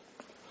world.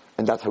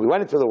 And that's how we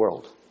went into the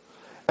world.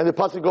 And the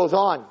pasuk goes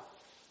on.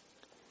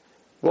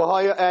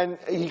 And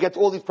he gets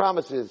all these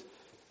promises.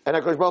 And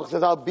HaKadosh Baruch Hu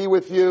says, I'll be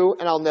with you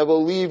and I'll never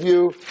leave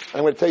you. And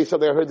I'm going to tell you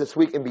something I heard this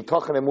week in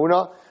Bitachon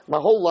Emunah. My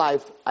whole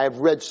life, I have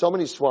read so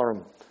many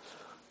Svarim.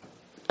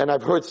 And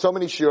I've heard so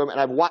many Shirim. And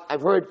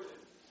I've heard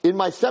in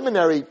my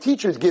seminary,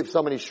 teachers give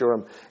so many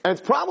Shirim. And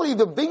it's probably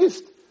the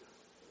biggest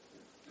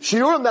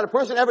Shirim that a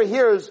person ever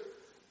hears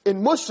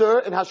in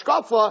Musar, in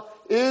Hashkafa,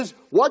 is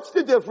what's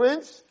the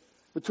difference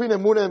between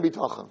Emunah and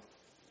Bitachon?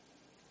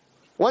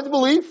 One's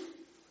belief,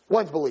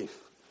 one's belief.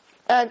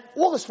 And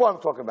all the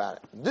Svarim talk about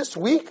it. This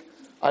week,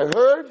 I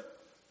heard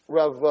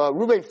Rav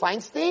Ruben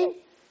Feinstein,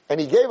 and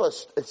he gave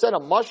us, it said a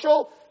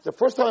mashal. It's the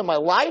first time in my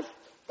life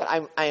that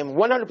I am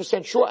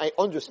 100% sure I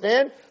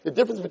understand the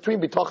difference between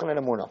Bitachon and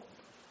Emunah.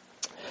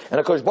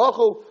 And HaKadosh Baruch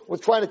Hu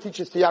was trying to teach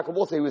this to Yaakov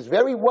also. He was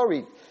very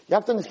worried. You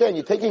have to understand,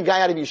 you're taking a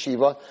guy out of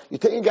yeshiva, you're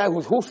taking a guy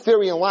whose whole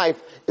theory in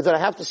life is that I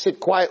have to sit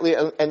quietly,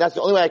 and that's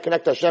the only way I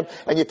connect to Hashem,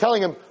 and you're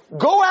telling him,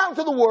 go out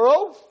into the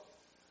world,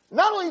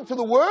 not only into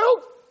the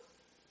world,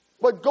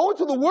 but go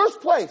into the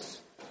worst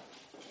place.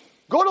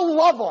 Go to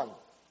Lavan,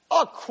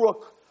 a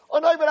crook,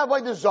 not even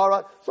Avodah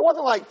Zarah. So it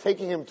wasn't like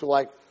taking him to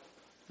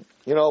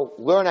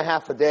learn a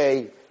half a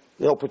day,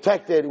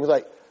 protected. It was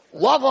like,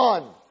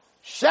 Lavan,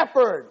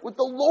 shepherd, with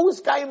the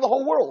lowest guy in the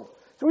whole world.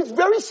 So he was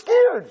very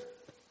scared.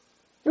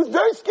 He was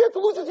very scared to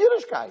lose his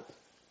Yiddishkeit.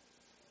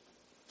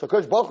 So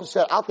HaKadosh Baruch Hu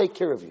said, I'll take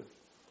care of you.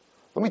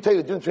 Let me tell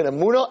you the difference between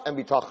Emunah and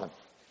Bitachon.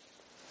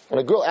 And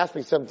a girl asked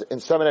me in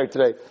seminary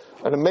today,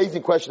 an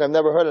amazing question I've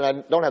never heard, and I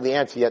don't have the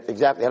answer yet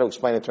exactly how to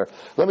explain it to her.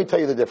 Let me tell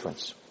you the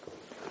difference.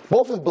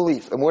 Both is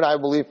belief. Emunah, I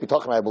believe.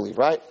 Bitachon, I believe,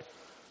 right?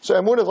 So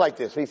Emunah is like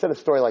this. He said a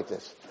story like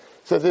this.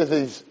 He says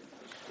there's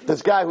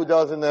this guy who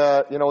does in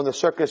the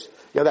circus,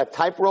 that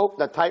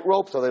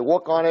tightrope, so they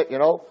walk on it,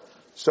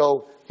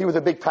 So he was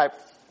a big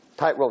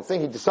tightrope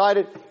thing. He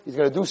decided he's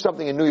going to do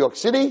something in New York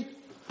City,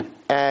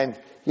 and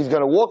he's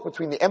going to walk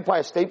between the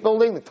Empire State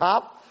Building, the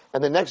top,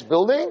 and the next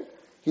building.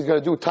 He's going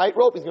to do a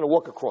tightrope. He's going to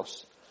walk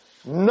across.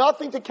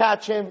 Nothing to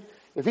catch him.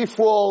 If he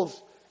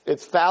falls,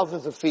 it's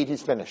thousands of feet.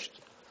 He's finished.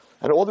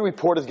 And all the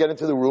reporters get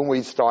into the room where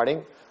he's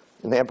starting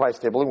in the Empire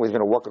State Building, where he's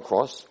going to walk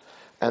across.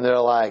 And they're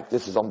like,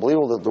 this is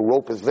unbelievable. The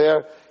rope is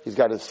there. He's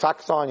got his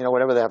socks on,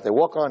 whatever they have to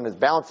walk on, his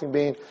balancing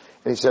beam.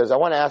 And he says, I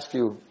want to ask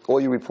you, all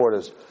you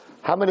reporters,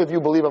 how many of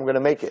you believe I'm going to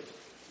make it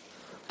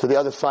to the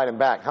other side and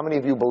back? How many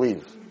of you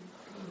believe?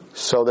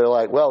 So they're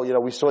like, well,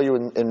 we saw you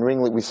in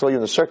Ringling, we saw you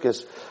in the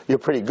circus. You're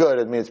pretty good.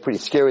 I mean, it's pretty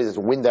scary. There's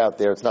wind out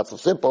there. It's not so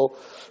simple.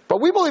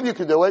 But we believe you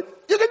can do it.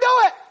 You can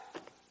do it!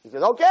 He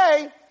says,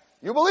 okay,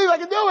 you believe I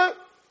can do it.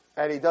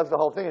 And he does the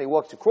whole thing, and he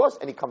walks across,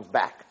 and he comes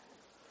back.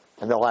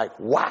 And they're like,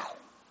 wow,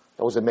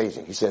 that was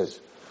amazing. He says,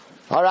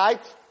 all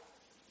right.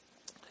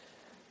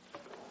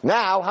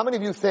 Now, how many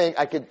of you think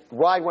I could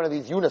ride one of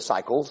these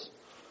unicycles,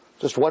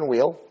 just one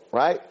wheel,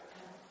 right,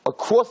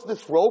 across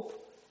this rope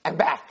and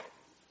back?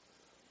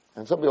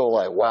 And some people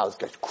are like, wow, this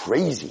guy's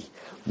crazy.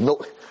 No,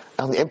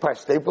 on the Empire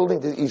State Building,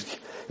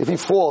 if he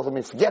falls,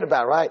 forget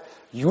about it, right?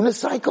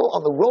 Unicycle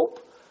on the rope,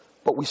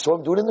 but we saw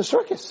him do it in the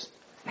circus.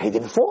 And he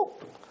didn't fall.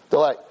 They're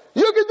like,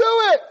 you can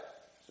do it!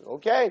 Said,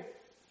 okay.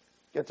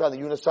 Gets on the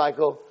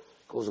unicycle,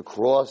 goes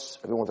across,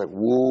 everyone's like,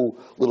 woo,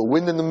 little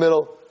wind in the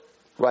middle,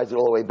 rides it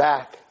all the way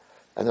back.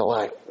 And they're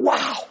like,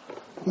 wow,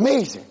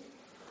 amazing.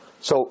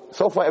 So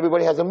far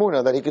everybody has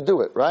Emunah that he could do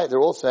it, right? They're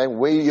all saying,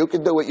 you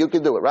can do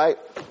it, right?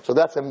 So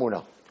that's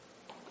Emunah.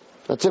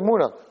 That's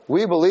Emunah.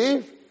 We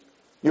believe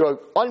You're an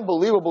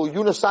unbelievable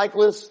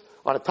unicyclist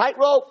on a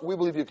tightrope. We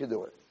believe you can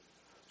do it.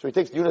 So he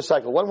takes the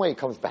unicycle one way, he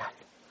comes back.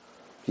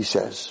 He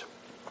says,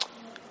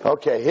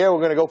 okay, here we're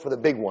going to go for the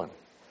big one.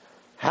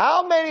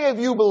 How many of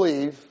you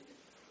believe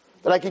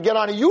that I could get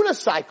on a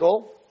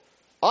unicycle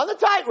on the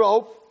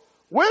tightrope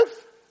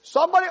with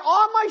somebody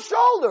on my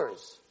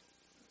shoulders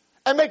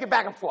and make it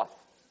back and forth?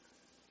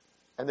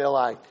 And they're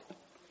like,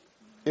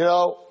 you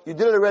know, you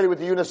did it already with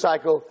the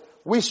unicycle.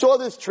 We saw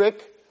this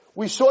trick.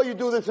 We saw you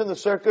do this in the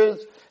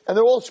circus. And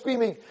they're all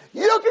screaming,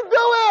 you can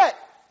do it!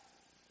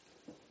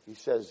 He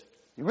says,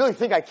 you really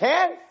think I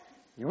can?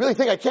 You really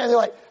think I can? They're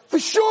like, for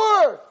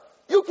sure!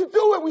 You can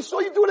do it. We saw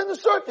you do it in the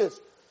circus.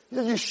 He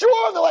says, you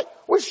sure? And they're like,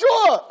 we're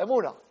sure!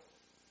 Emunah.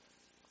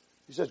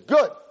 He says,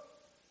 good.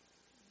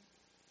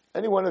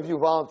 Any one of you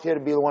volunteer to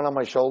be the one on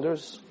my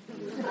shoulders?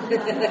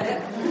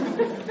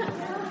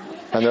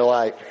 And they're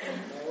like,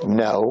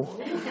 no.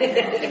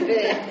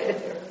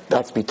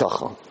 That's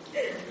bitachon.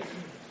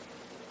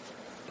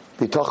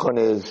 Bitachon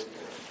is,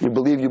 you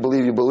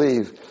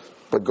believe,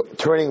 but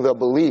turning the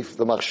belief,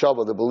 the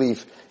machshava, the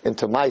belief,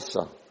 into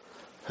maisa.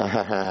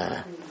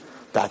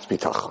 That's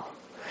bitachon.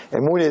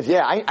 And Emunah is,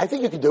 yeah, I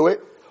think you can do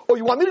it. Oh,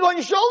 you want me to go on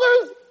your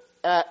shoulders?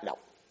 No.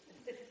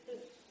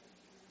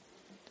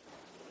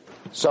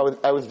 So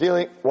I was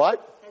dealing,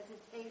 what?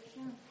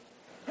 Hesitation.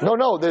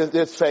 No,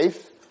 there's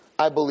faith,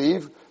 I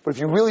believe, but if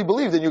you really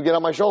believe, then you get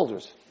on my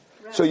shoulders.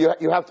 Right. So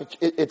you have to,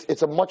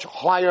 it's a much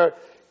higher,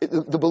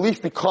 the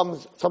belief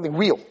becomes something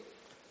real.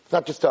 It's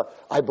not just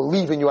I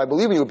believe in you,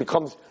 it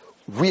becomes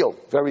real,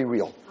 very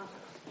real.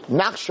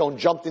 Nachshon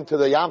jumped into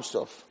the Yam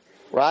Suf,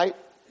 right?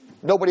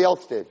 Nobody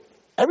else did.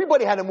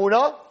 Everybody had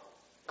Emunah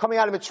coming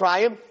out of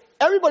Mitzrayim.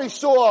 Everybody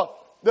saw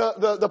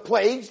the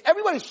plagues.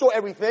 Everybody saw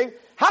everything.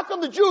 How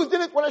come the Jews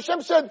didn't, when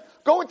Hashem said,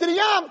 go into the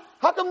Yam,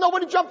 how come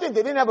nobody jumped in?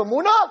 They didn't have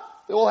Emunah?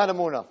 They all had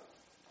Emunah.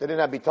 They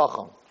didn't have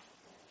bitachon.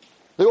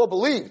 They all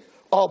believed.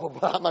 Oh,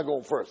 but I'm not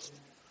going first.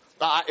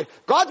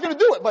 God's going to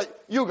do it,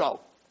 but you go.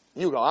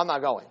 I'm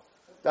not going.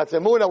 That's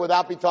Emunah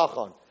without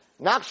bitachon.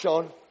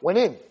 Nachshon went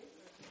in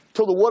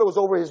till the water was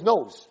over his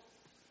nose.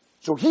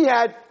 So he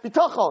had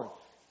bitachon.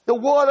 The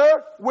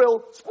water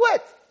will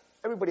split.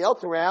 Everybody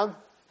else around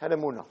had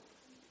Emunah.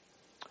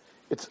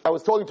 I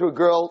was talking to a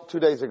girl 2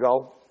 days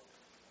ago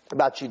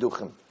about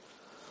shidduchim.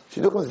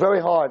 Shidduchim is very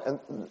hard, and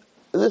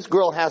this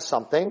girl has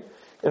something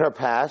in her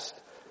past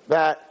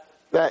that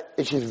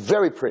she's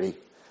very pretty.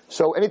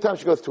 So anytime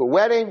she goes to a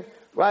wedding,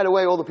 right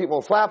away all the people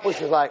in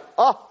Flatbush is like,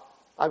 oh,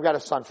 I've got a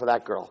son for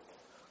that girl.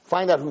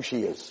 Find out who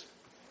she is.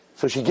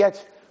 So she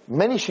gets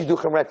many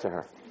shidduchim read to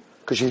her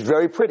because she's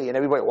very pretty, and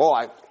everybody,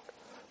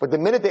 but the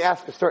minute they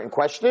ask a certain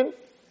question,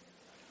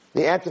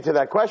 the answer to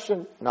that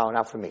question, no,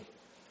 not for me.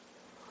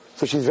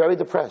 So she's very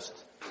depressed.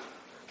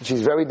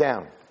 She's very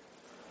down.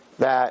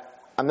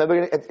 That I'm never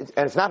going to,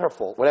 and it's not her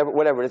fault,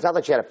 whatever. It's not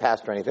like she had a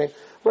past or anything.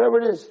 Whatever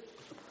it is.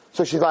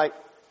 So she's like,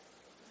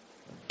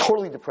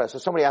 totally depressed. So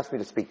somebody asked me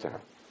to speak to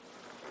her.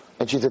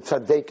 And she's a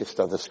tzaddik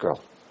of this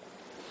girl.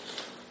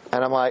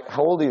 And I'm like,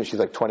 how old are you? She's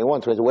like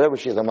 21, 22, whatever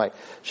she is. I'm like,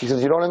 she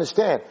says, you don't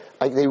understand.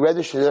 They read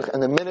the shidduch,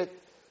 and the minute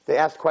they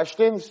ask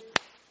questions,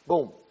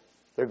 boom,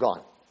 they're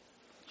gone.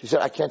 She said,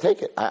 I can't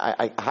take it.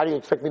 How do you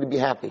expect me to be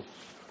happy?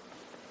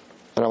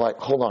 And I'm like,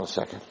 hold on a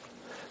second.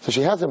 So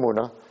she has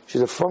Emunah. She's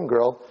a frum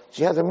girl.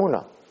 She has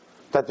Emunah.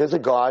 That there's a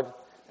God,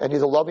 and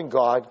He's a loving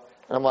God.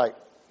 And I'm like,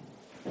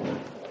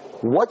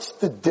 what's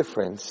the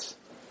difference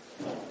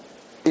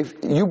if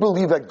you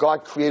believe that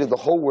God created the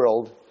whole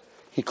world,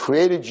 He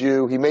created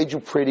you, He made you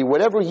pretty,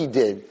 whatever He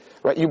did,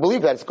 right? You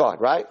believe that it's God,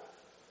 right?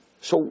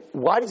 So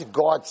why does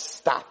God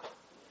stop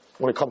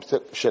when it comes to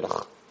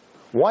shidduch?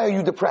 Why are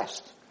you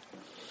depressed?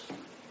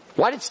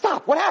 Why did it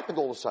stop? What happened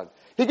all of a sudden?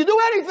 He can do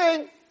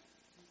anything.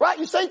 Right?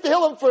 You say to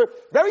heal him for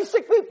very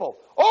sick people.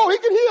 Oh, he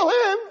can heal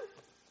him.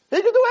 He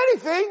can do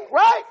anything,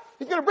 right?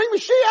 He's going to bring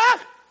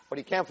Mashiach, but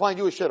he can't find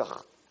you a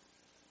shidduch.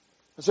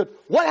 I said,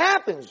 what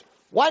happens?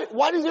 Why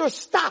is there a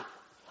stop?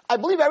 I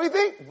believe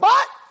everything,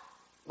 but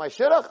my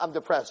shidduch, I'm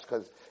depressed.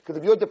 Because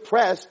if you're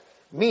depressed,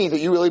 means that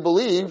you really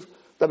believe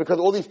that because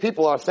all these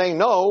people are saying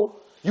no,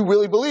 you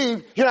really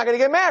believe you're not going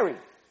to get married.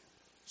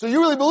 So you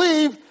really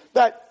believe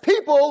that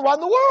people run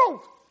the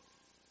world.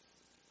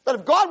 That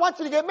if God wants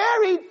you to get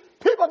married,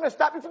 people are going to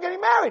stop you from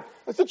getting married.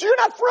 I said, you're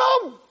not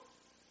from.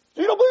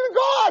 You don't believe in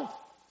God.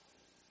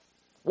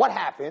 What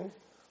happened?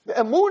 The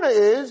Emunah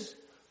is,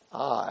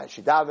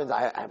 she davens,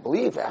 I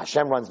believe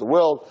Hashem runs the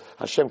world.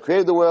 Hashem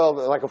created the world.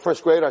 Like a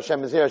first grader,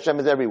 Hashem is here. Hashem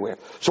is everywhere.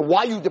 So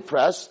why are you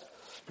depressed?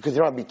 Because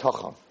you don't have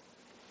bitachon.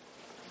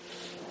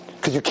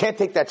 Because you can't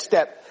take that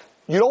step.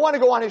 You don't want to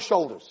go on His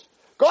shoulders.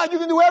 God, you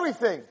can do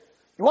everything.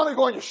 You want me to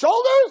go on your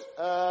shoulders?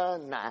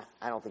 Nah,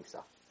 I don't think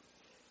so.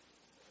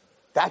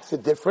 That's the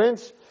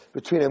difference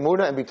between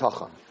Emunah and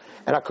bitachon.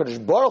 And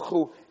HaKadosh Baruch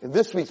Hu, in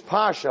this week's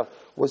Parasha,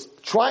 was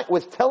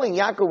telling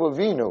Yaakov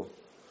Avinu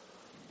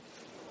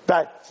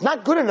that it's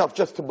not good enough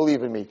just to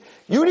believe in me.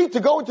 You need to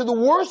go into the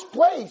worst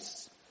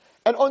place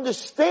and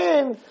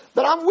understand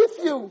that I'm with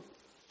you.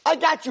 I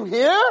got you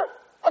here.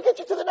 I'll get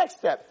you to the next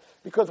step.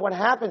 Because what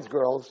happens,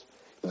 girls,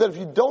 is that if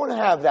you don't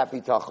have that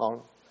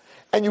bitachon,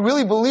 and you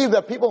really believe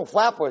that people in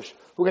Flatbush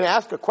who are going to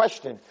ask a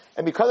question,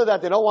 and because of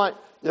that they don't want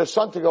their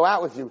son to go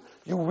out with you,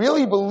 you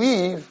really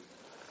believe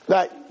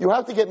that you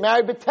have to get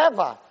married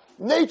b'teva,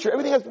 nature.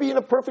 Everything has to be in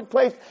a perfect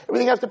place.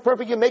 Everything has to be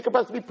perfect. Your makeup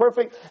has to be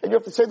perfect, and you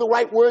have to say the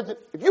right words.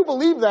 If you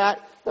believe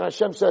that, then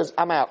Hashem says,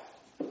 I'm out.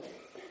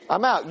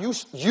 I'm out.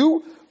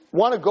 You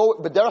want to go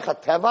b'derech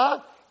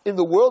hateva, in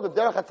the world of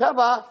derech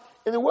hateva.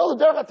 In the world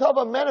of derech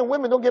hateva, men and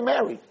women don't get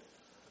married.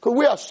 Because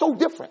we are so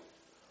different.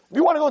 If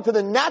you want to go into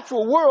the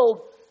natural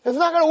world, it's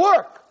not going to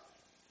work.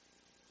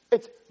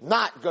 It's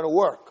not going to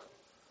work.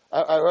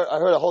 I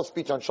heard a whole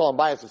speech on Shalom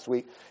Bayis this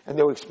week, and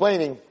they were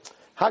explaining,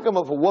 how come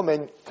if a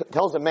woman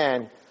tells a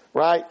man,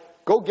 right,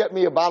 go get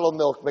me a bottle of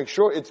milk, make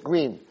sure it's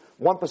green,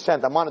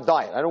 1%, I'm on a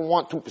diet, I don't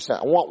want 2%,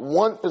 I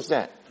want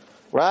 1%,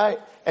 right?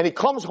 And he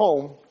comes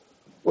home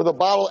with a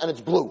bottle and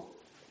it's blue.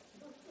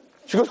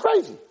 She goes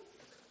crazy.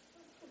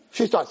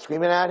 She starts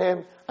screaming at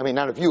him. I mean,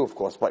 not of you, of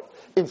course, but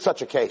in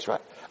such a case,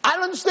 right? I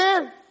don't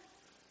understand.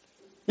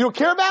 You don't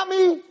care about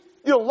me? You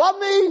don't love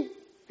me?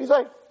 He's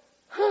like,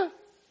 huh?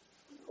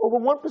 Over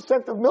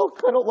 1% of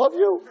milk, I don't love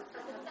you?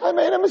 I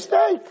made a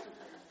mistake,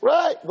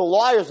 right? The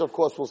liars, of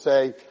course, will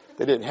say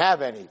they didn't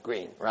have any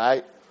green,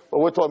 right? But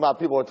we're talking about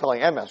people who are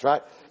telling MS,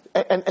 right?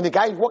 And the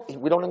guy,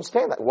 we don't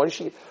understand that. What is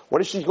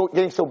she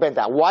getting so bent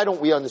out? Why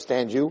don't we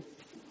understand you?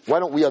 Why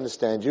don't we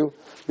understand you?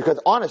 Because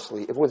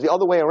honestly, if it was the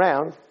other way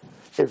around,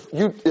 if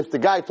the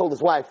guy told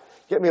his wife,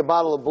 get me a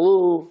bottle of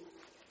blue,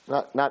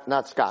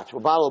 not scotch, a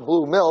bottle of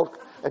blue milk,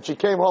 and she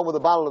came home with a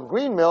bottle of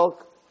green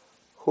milk,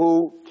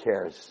 who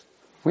cares?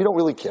 We don't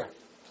really care.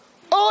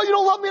 Oh, you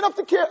don't love me enough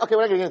to care? Okay,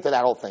 we're not going to get into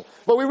that whole thing.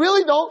 But we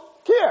really don't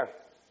care.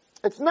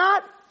 It's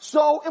not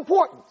so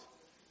important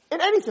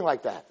in anything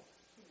like that.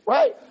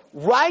 Right?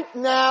 Right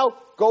now,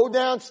 go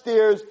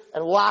downstairs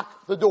and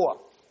lock the door.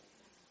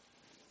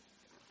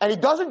 And he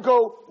doesn't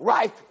go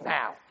right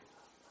now.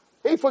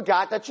 He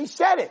forgot that she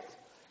said it.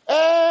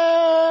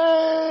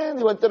 And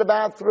he went to the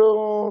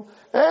bathroom.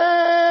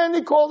 And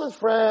he called his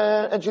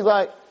friend. And she's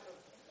like,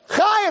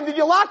 Chaim, did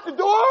you lock the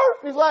door?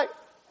 And he's like,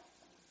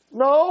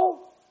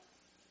 no.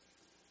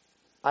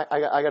 I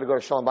got to go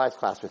to Shalom Bayis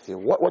class with you.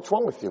 What's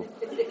wrong with you?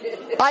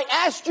 I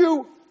asked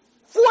you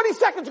 40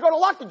 seconds ago to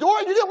lock the door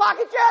and you didn't lock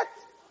it yet?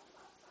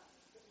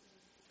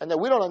 And then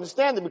we don't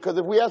understand it, because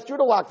if we asked you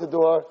to lock the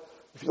door,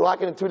 if you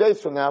lock it in 2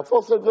 days from now, it's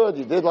all so good.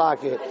 You did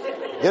lock it.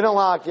 Didn't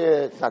lock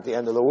it. It's not the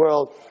end of the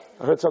world.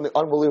 I heard something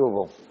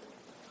unbelievable.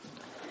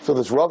 So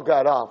this Rav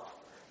got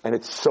up, and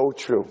it's so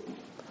true.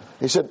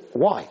 He said,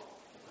 why?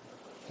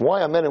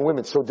 Why are men and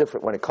women so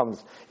different when it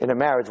comes in a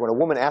marriage? When a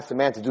woman asks a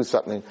man to do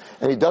something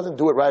and he doesn't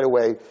do it right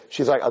away,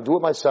 she's like, I'll do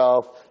it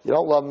myself. You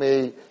don't love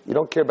me. You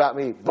don't care about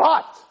me.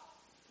 But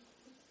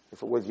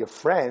if it was your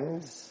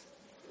friends,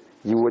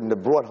 you wouldn't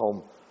have brought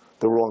home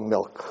the wrong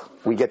milk.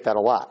 We get that a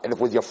lot. And if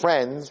it was your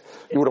friends,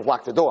 you would have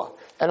locked the door.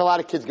 And a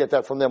lot of kids get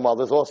that from their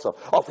mothers also.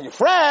 Oh, for your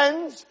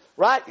friends,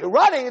 right? You're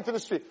running into the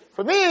street.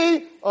 For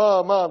me,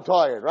 oh, Mom, I'm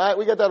tired, right?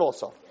 We get that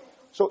also.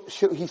 So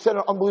he said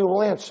an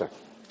unbelievable answer.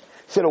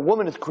 He said a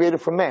woman is created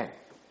from man.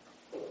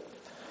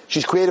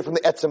 She's created from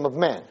the etzem of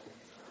man.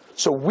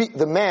 So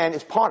the man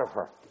is part of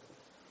her.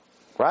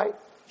 Right?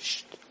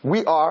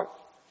 We are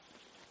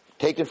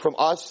taken from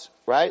us,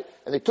 right?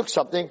 And they took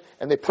something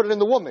and they put it in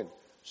the woman.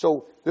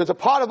 So there's a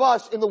part of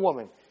us in the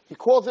woman. He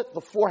calls it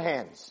the four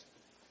hands.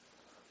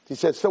 He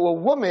says, so a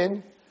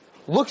woman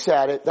looks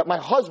at it that my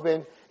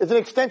husband is an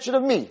extension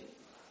of me.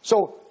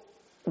 So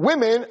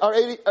women are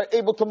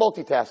able to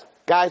multitask.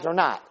 Guys are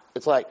not.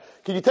 It's like,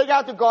 can you take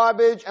out the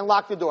garbage and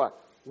lock the door?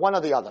 One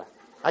or the other.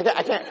 I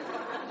can't.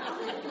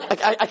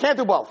 I can't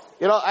do both.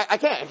 You know, I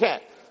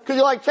can't. Cause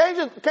you like change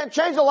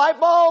the light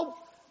bulb,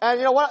 and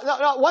you know what,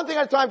 no, one thing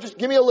at a time, just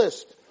give me a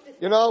list.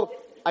 You know,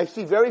 I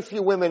see very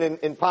few women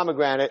in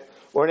Pomegranate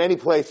or in any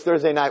place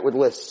Thursday night with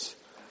lists.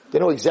 They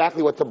know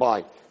exactly what to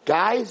buy.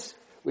 Guys,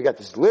 we got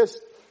this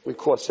list, we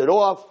cross it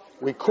off,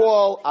 we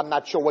call, I'm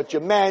not sure what you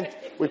meant,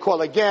 we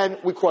call again,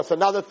 we cross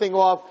another thing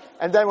off,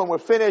 and then when we're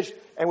finished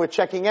and we're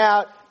checking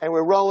out and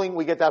we're rolling,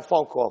 we get that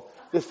phone call.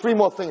 There's 3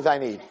 more things I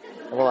need.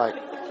 And we're like,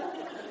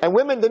 and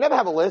women, they never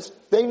have a list.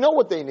 They know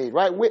what they need,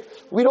 right?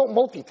 We don't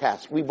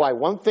multitask. We buy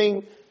one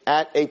thing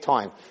at a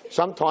time.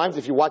 Sometimes,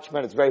 if you watch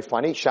men, it's very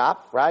funny.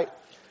 Shop, right?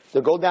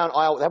 They'll go down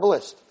aisle, they have a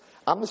list.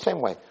 I'm the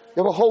same way.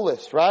 You have a whole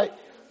list, right?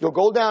 You'll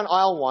go down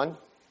aisle 1,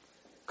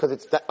 because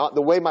it's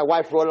the way my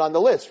wife wrote it on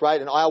the list, right?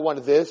 And aisle 1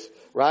 is this,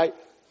 right?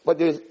 But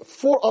there's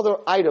 4 other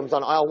items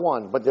on aisle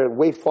 1, but they're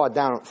way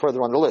further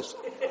on the list.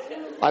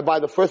 I buy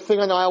the first thing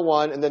on aisle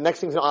 1, and the next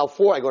thing's in aisle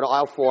 4. I go to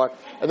aisle 4,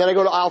 and then I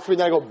go to aisle 3, and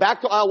then I go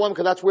back to aisle 1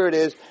 because that's where it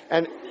is.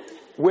 And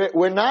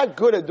we're not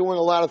good at doing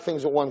a lot of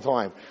things at one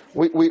time.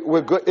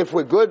 We're good. If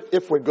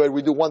we're good,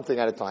 we do one thing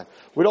at a time.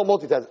 We don't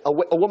multitask.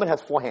 A woman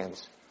has 4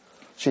 hands.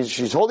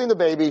 She's holding the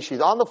baby. She's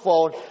on the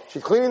phone.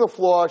 She's cleaning the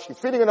floor. She's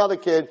feeding another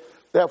kid.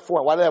 They have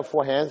 4. Why do they have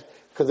 4 hands?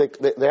 Because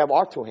they have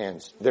our 2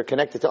 hands. They're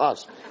connected to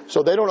us.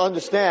 So they don't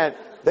understand.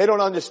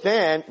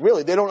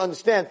 Really, they don't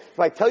understand. If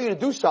I tell you to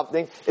do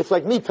something, it's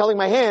like me telling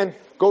my hand,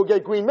 go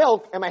get green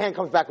milk, and my hand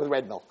comes back with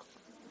red milk.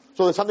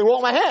 So there's something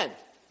wrong with my hand.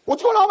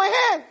 What's going on with my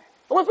hand?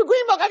 I went for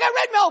green milk. I got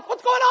red milk.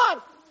 What's going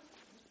on?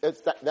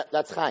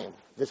 That's Chaim.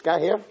 This guy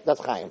here,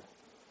 that's Chaim.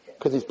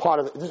 Because he's part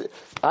of it.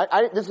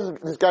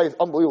 This guy is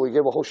unbelievable. He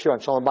gave a whole shit on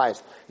Shalom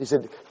Bayis. He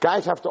said,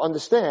 guys have to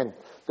understand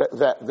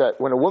that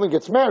when a woman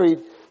gets married,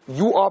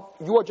 you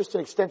are just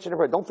an extension of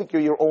her. Don't think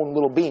you're your own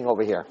little being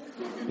over here.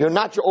 You're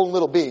not your own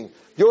little being.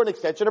 You're an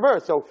extension of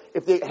her. So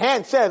if the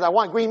hand says, I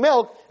want green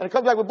milk, and it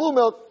comes back with blue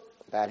milk,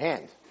 bad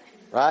hand.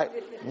 Right?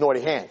 Naughty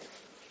hand.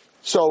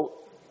 So,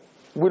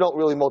 we don't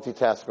really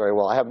multitask very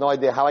well. I have no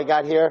idea how I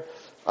got here,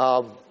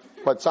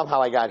 but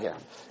somehow I got here.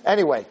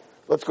 Anyway,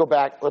 let's go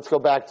back to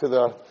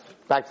the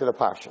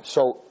parsha.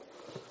 So,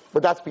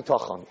 but that's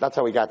bitachon. That's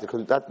how we got there.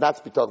 Because that's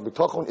bitachon.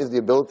 Bitachon is the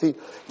ability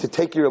to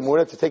take your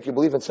emunah, to take your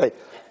belief, and say,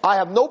 I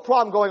have no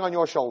problem going on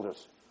your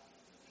shoulders.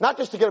 Not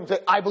just to get them to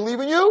say, I believe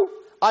in you.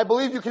 I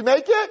believe you can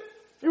make it.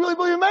 If you really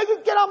believe you make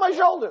it, get on my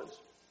shoulders.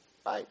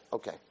 Right?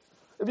 Okay.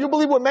 If you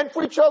believe we're meant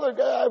for each other,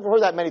 I've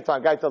heard that many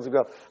times. Guy tells a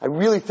girl, I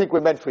really think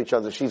we're meant for each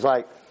other. She's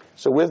like,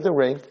 so where's the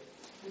ring?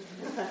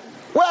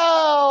 Well,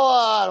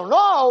 I don't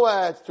know.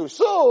 It's too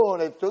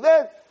soon. It's too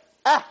this.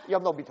 You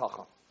have no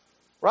bitachon.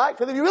 Right?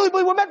 Because if you really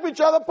believe we're meant for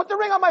each other, put the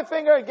ring on my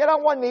finger and get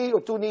on one knee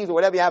or two knees or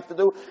whatever you have to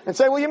do and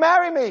say, will you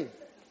marry me?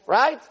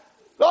 Right?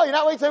 No, you're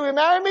not waiting to say, will you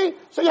marry me?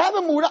 So you have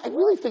a mood. I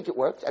really think it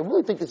works. I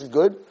really think this is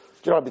good.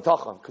 You don't have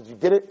bitachon because you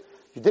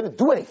didn't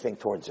do anything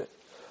towards it.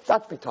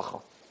 That's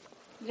bitachon.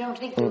 You don't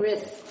take the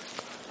risk.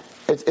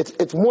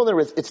 It's more than a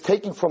risk. It's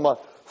taking from a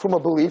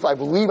belief. I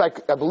believe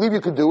you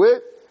can do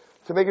it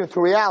to make it into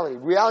reality.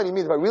 Reality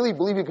means if I really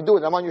believe you can do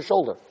it, I'm on your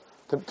shoulder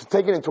to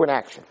take it into an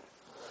action.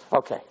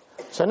 Okay.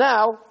 So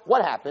now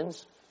what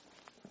happens?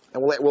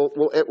 And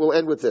we'll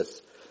end with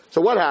this. So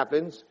what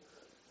happens?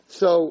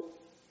 So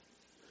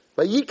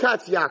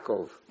Vayikatz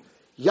Yaakov.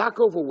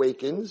 Yaakov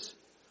awakens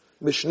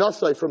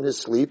Mishnasai from his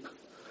sleep.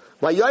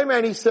 Vayomer,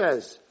 and he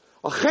says,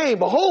 Achem,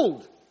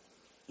 behold,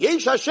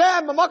 Yesh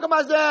Hashem b'makom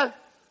hazeh.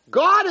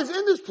 God is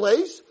in this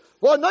place.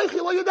 V'anochi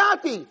lo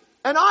yadati.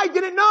 And I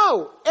didn't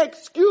know.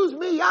 Excuse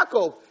me,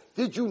 Yaakov.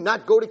 Did you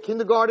not go to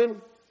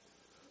kindergarten?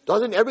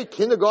 Doesn't every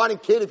kindergarten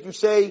kid, if you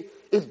say,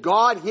 is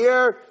God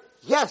here?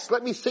 Yes,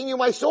 let me sing you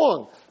my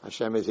song.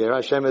 Hashem is here,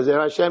 Hashem is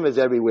there, Hashem is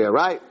everywhere,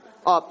 right?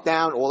 Up,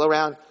 down, all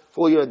around.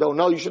 For you that don't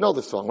know, you should know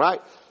this song,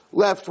 right?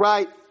 Left,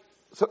 right.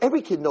 So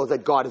every kid knows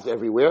that God is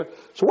everywhere.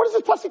 So what is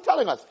this pasuk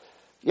telling us?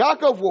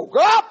 Yaakov woke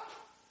up,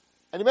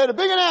 and he made a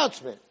big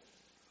announcement.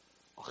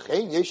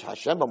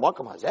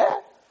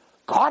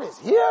 God is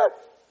here?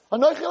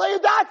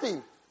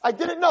 I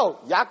didn't know.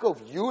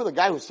 Yaakov, you, the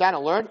guy who sat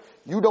and learned,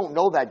 you don't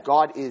know that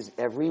God is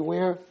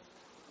everywhere?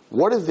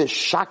 What is this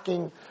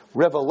shocking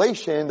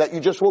revelation that you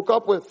just woke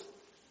up with?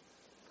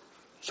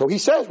 So he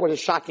says what his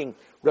shocking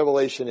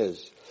revelation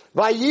is.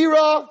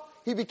 Vayira,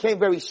 he became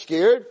very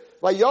scared.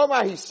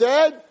 Vayomar, he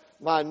said,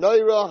 Ma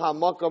noira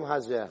hamakom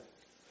hazeh.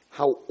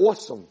 How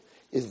awesome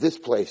is this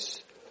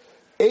place?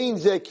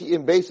 This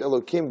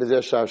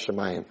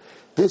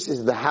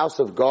is the house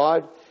of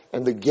God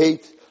and the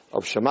gate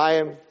of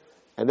Shemayim.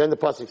 And then the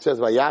pasuk says,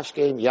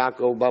 Vayashkem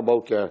Yaakov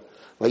baboker,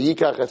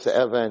 Vayikach es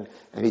ha'even,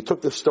 and he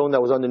took the stone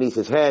that was underneath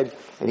his head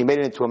and he made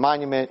it into a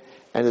monument.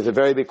 And there's a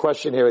very big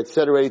question here. It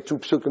said already 2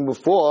 psukim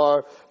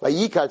before,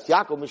 Vayikach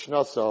Yaakov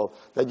mishnaso,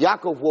 that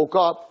Yaakov woke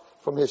up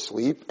from his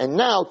sleep. And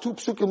now 2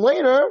 psukim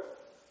later,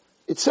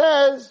 it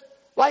says,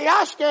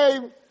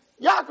 Vayashkem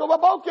Yaakov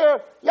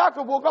baboker.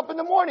 Yaakov woke up in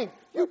the morning.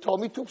 You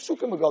told me 2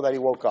 psukim ago that he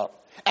woke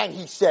up. And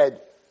he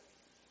said,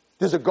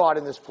 there's a God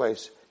in this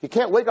place. You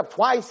can't wake up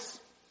twice.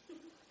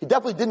 He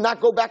definitely did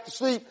not go back to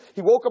sleep.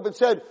 He woke up and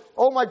said,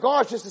 oh my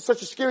gosh, this is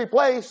such a scary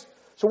place.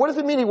 So what does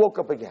it mean he woke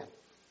up again?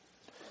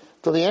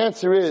 So the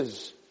answer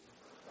is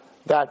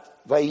that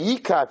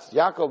Vayikatz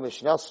Yaakov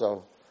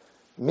Mishnaso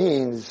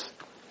means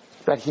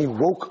that he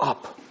woke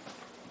up.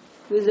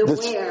 He was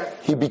aware.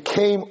 He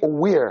became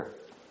aware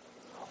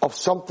of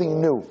something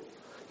new.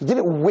 He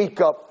didn't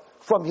wake up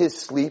from his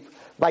sleep.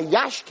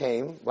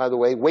 Vayashkem, by the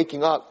way,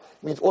 waking up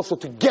means also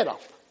to get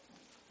up.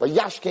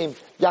 Vayashkem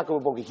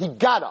Yaakov Aboki. He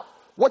got up.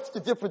 What's the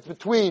difference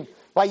between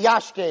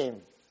Vayashkem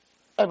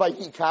and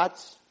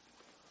Vayikatz?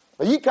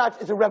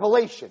 Vayikatz is a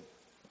revelation.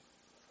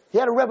 He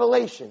had a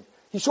revelation.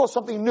 He saw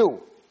something new.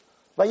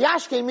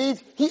 Vayashkem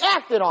means he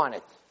acted on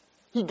it.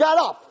 He got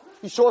up.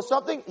 He saw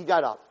something, he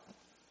got up.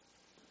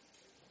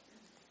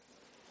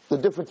 The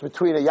difference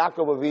between a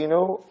Yaakov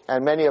Avinu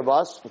and many of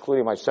us,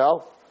 including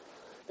myself,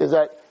 is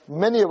that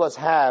many of us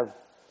have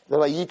the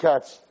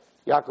Vayikatz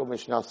Yaakov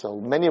Mishnaso.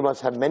 Many of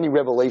us have many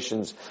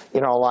revelations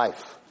in our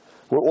life,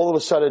 where all of a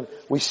sudden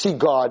we see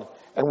God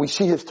and we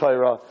see His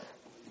Torah,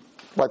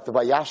 but the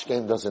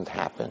Vayashkem doesn't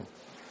happen.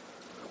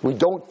 We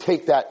don't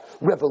take that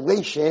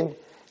revelation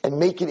and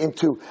make it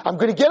into, I'm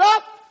going to get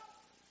up,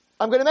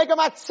 I'm going to make a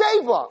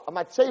matzeva. A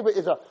matzeva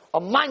is a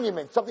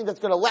monument, something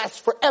that's going to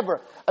last forever.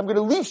 I'm going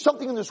to leave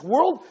something in this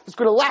world that's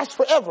going to last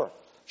forever.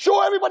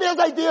 Sure, everybody has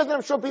ideas, and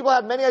I'm sure people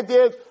have many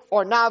ideas,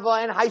 or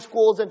Nava and high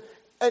schools, and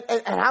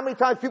how many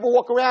times people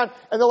walk around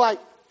and they're like,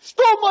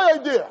 stole my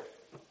idea.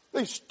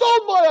 They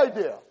stole my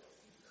idea.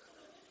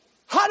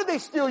 How did they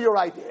steal your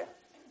idea?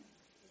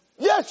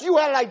 Yes, you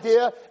had an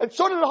idea, and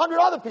so did 100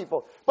 other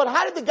people. But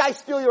how did the guy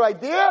steal your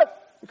idea?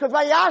 Because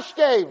Vayash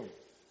came.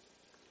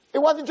 It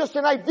wasn't just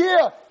an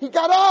idea. He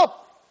got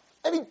up,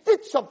 and he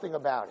did something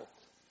about it.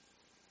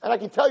 And I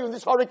can tell you, in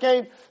this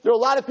hurricane, there are a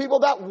lot of people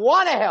that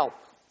want to help.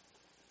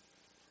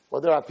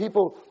 Well, there are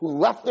people who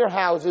left their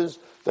houses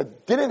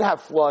that didn't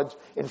have floods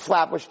in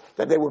Flatbush,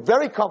 that they were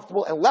very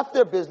comfortable and left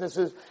their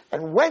businesses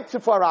and went to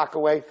Far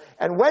Rockaway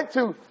and went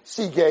to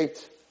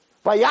Seagate.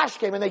 Vayash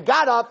came and they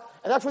got up,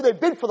 and that's where they've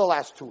been for the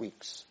last 2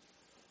 weeks.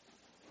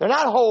 They're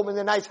not home in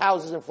their nice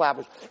houses in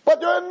Flatbush.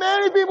 But there are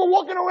many people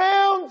walking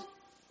around.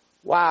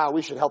 Wow,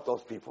 we should help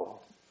those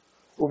people.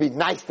 It would be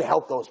nice to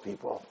help those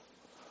people.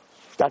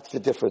 That's the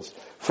difference.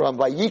 From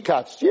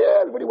Vayikatz, yeah,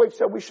 everybody wakes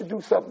up, we should do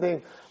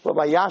something. But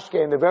Vayash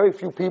came, there are very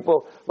few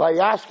people.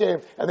 Vayash came,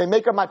 and they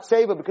make a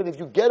matzeva, because if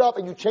you get up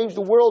and you change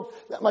the world,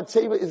 that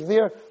matzeva is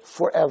there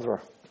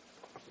forever.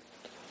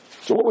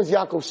 So what was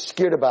Yaakov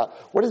scared about?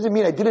 What does it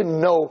mean? I didn't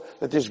know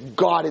that there's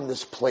God in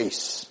this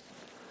place.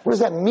 What does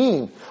that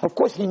mean? Of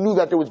course he knew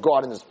that there was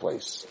God in this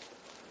place.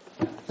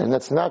 And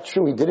that's not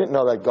true. He didn't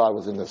know that God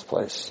was in this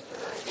place.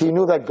 He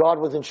knew that God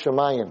was in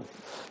Shemayim.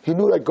 He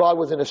knew that God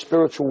was in a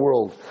spiritual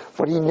world.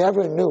 But he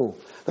never knew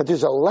that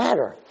there's a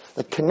ladder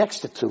that connects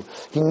the two.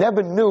 He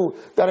never knew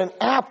that an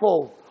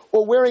apple,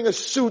 or wearing a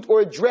suit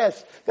or a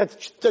dress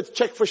that's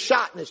checked for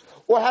shotness,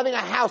 or having a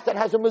house that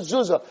has a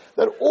mezuzah,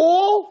 that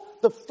all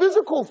the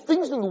physical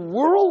things in the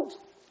world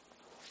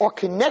are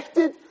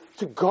connected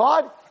to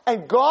God,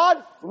 and God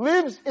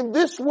lives in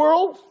this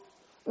world,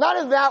 not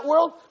in that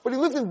world, but he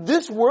lives in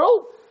this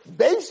world.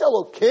 Beis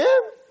Elokim.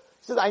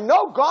 He says, I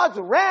know God's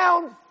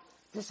around.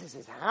 This is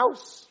his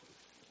house.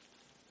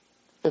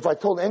 If I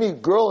told any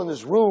girl in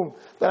this room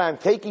that I'm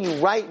taking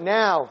you right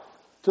now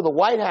to the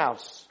White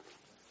House,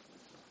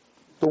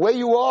 the way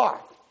you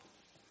are,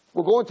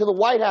 we're going to the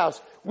White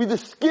House, we're the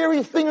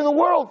scariest thing in the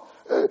world.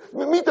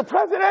 Meet the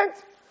president?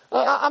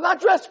 I'm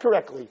not dressed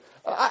correctly.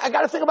 I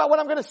got to think about what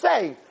I'm going to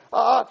say.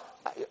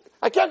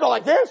 I can't go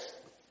like this.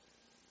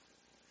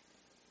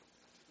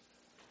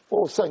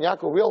 All of a sudden,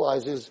 Yaakov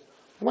realizes,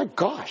 oh my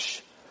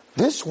gosh,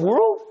 this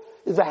world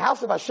is the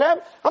house of Hashem?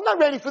 I'm not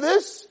ready for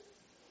this.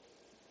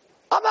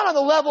 I'm not on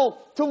the level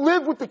to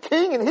live with the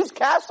king in his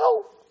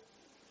castle.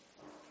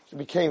 So he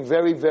became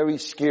very, very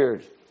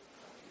scared.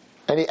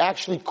 And he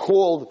actually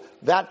called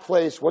that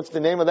place, what's the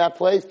name of that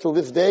place till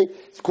this day?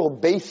 It's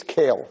called Beis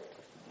Kale,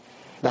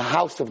 the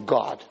house of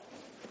God.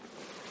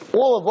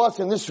 All of us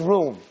in this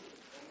room,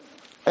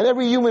 and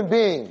every human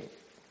being,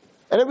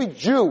 and every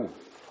Jew,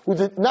 who's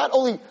not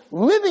only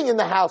living in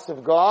the house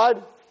of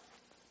God,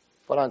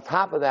 but on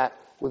top of that,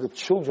 we're the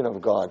children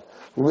of God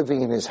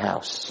living in his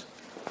house.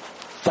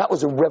 That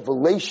was a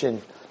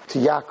revelation to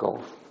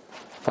Yaakov.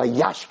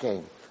 Vayash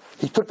came.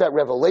 He took that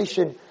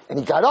revelation and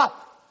he got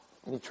up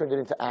and he turned it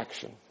into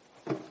action.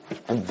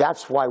 And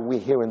that's why we're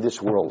here in this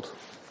world.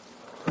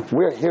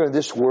 We're here in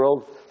this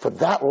world for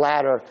that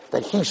ladder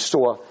that he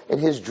saw in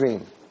his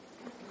dream.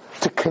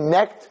 To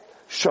connect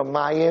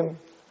Shamayim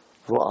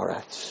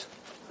v'aretz.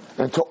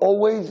 And to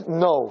always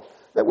know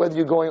that whether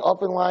you're going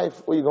up in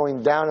life or you're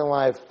going down in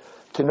life,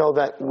 to know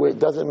that it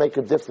doesn't make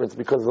a difference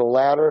because the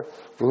ladder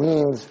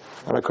leans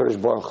on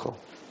HaKadosh Baruch Hu.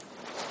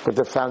 But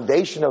the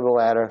foundation of the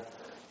ladder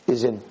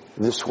is in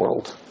this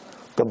world.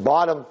 The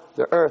bottom,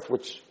 the earth,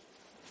 which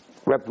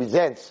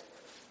represents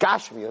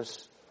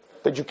Gashmius,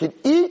 that you can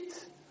eat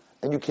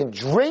and you can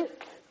drink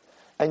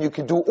and you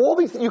can do all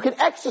these things. You can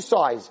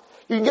exercise.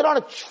 You can get on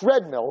a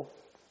treadmill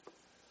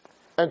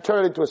and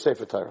turn it into a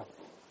Sefer Torah.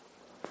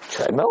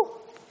 Treadmill?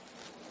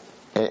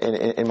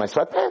 In my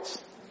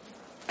sweatpants?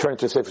 Turn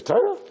it into a Sefer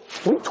Torah?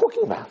 What are you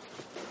talking about?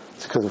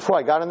 It's because before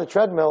I got on the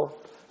treadmill,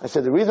 I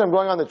said, the reason I'm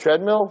going on the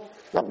treadmill,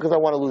 not because I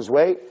want to lose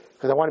weight,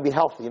 because I want to be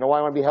healthy. You know why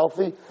I want to be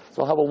healthy?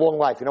 So I'll have a long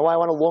life. You know why I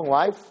want a long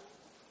life?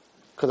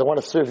 Because I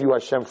want to serve you,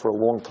 Hashem, for a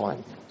long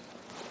time.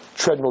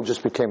 Treadmill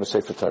just became a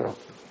Sefer Torah.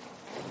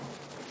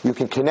 You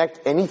can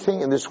connect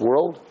anything in this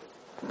world.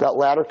 That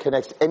ladder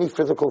connects any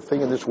physical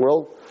thing in this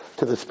world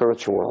to the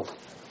spiritual world.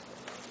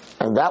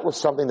 And that was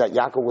something that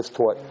Yaakov was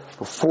taught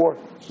before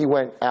he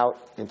went out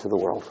into the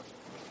world.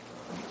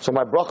 So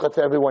my bracha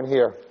to everyone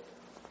here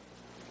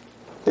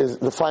is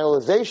the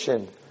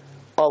finalization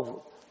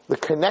of the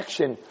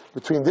connection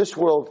between this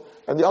world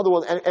and the other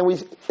world. And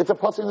it's a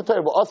pasuk in the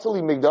Torah.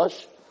 Asali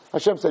Migdash.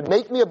 Hashem said,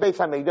 make me a Beis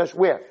HaMikdash.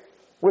 Where?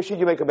 Where should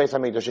you make a Beis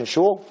HaMikdash? In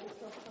Shul?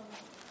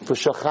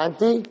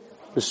 V'shachanti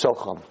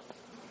v'socham.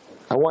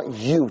 I want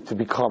you to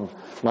become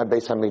my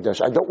Beis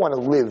HaMikdash. I don't want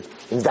to live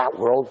in that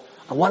world.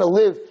 I want to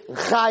live in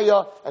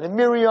Chaya and in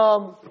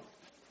Miriam.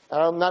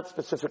 And I'm not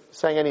specific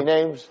saying any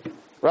names,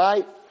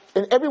 right?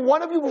 And every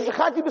one of you,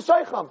 v'shachanti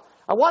v'socham.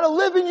 I want to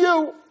live in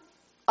you.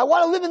 I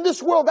want to live in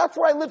this world. That's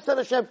where I live, said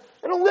Hashem.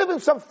 I don't live in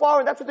some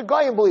foreign. That's what the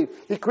Goyim believe.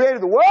 He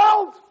created the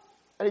world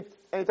and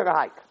he took a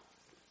hike.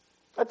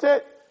 That's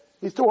it.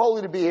 He's too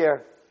holy to be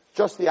here.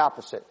 Just the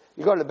opposite.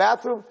 You go to the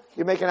bathroom,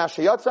 you're making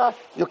Ashayotza,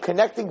 you're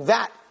connecting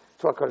that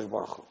to HaKadosh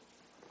Baruch Hu.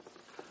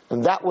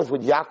 And that was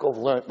what Yaakov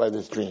learned by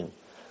this dream.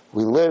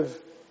 We live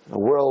in a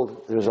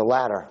world, there's a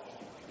ladder.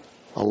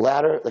 A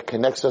ladder that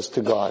connects us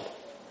to God.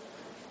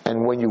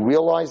 And when you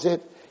realize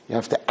it, you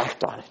have to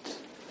act on it.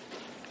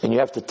 And you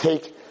have to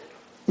take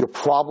your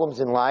problems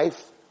in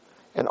life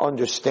and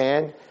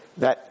understand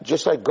that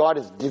just like God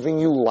is giving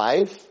you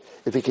life,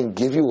 if He can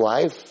give you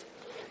life,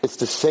 it's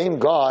the same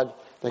God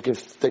that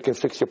can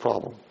fix your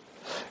problem.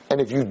 And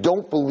if you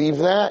don't believe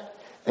that,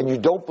 and you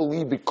don't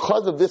believe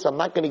because of this I'm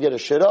not going to get a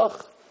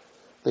shidduch,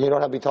 then you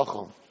don't have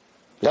bitachon.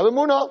 You have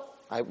emunah.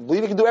 I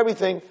believe He can do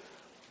everything,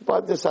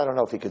 but this I don't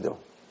know if He can do.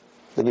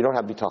 Then you don't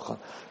have bitachon.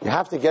 You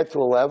have to get to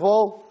a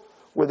level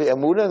where the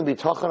emunah and the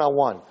bitachon are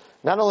one.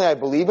 Not only I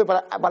believe it,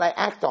 but I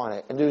act on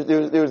it. And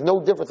there's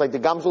no difference. Like the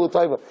Gamzul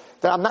Taiva,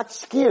 that I'm not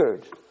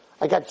scared.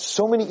 I got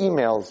so many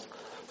emails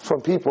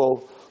from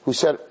people who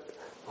said,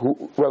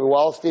 Rabbi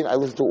Wallerstein, I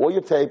listened to all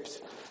your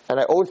tapes, and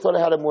I always thought I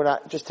had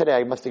emunah. Just today,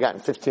 I must have gotten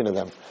 15 of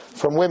them.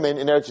 From women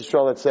in Eretz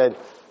Yisrael that said,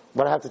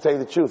 but I have to tell you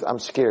the truth, I'm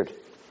scared.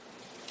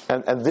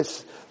 And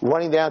this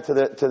running down to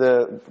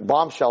the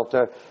bomb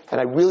shelter,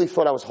 and I really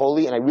thought I was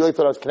holy, and I really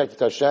thought I was connected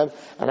to Hashem,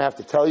 and I have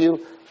to tell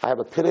you, I have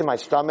a pit in my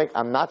stomach,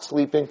 I'm not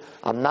sleeping,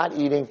 I'm not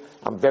eating,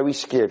 I'm very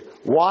scared.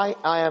 Why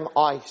am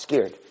I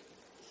scared?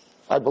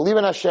 I believe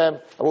in Hashem,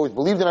 I've always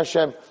believed in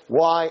Hashem,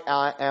 why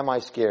am I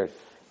scared?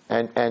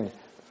 And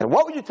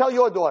what would you tell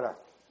your daughter?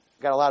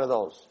 Got a lot of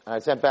those. And I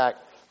sent back,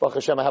 Baruch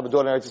Hashem, I have a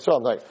daughter in Eretz Yisrael.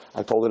 I'm like,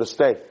 I told her to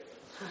stay.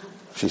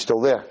 She's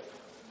still there.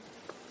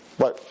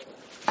 But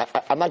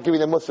I'm not giving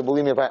them mussar.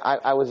 Believe me, if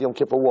I was Yom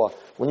Kippur War.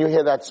 When you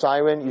hear that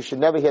siren, you should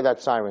never hear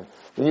that siren.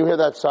 When you hear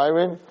that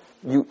siren,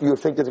 you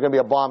think there's going to be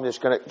a bomb that's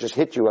going to just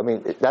hit you. I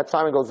mean, that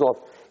siren goes off.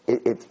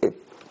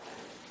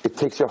 It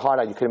takes your heart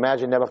out. You can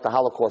imagine never the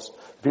Holocaust.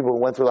 People who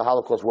went through the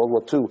Holocaust, World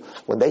War II,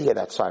 when they hear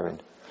that siren,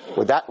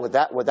 what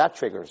that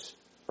triggers,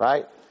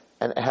 right?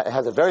 And it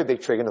has a very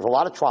big trigger, and there's a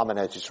lot of trauma in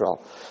Eretz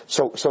Yisrael.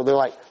 So they're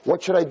like,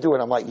 what should I do?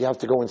 And I'm like, you have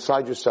to go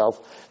inside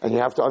yourself, and you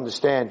have to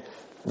understand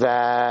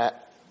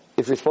that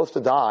if you're supposed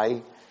to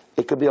die,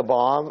 it could be a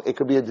bomb, it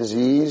could be a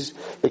disease,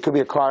 it could be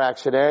a car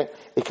accident,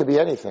 it could be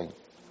anything.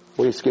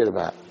 What are you scared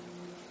about?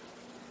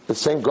 The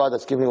same God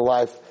that's giving you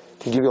life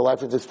can give you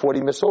life with just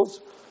 40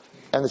 missiles,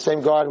 and the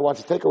same God who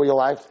wants to take away your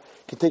life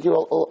can take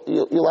your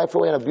life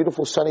away on a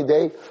beautiful sunny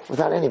day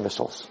without any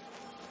missiles.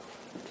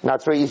 Now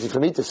it's very easy for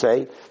me to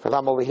say, because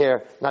I'm over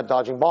here not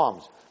dodging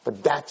bombs.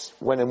 But that's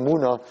when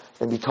emunah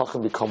and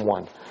bitachon become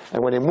one.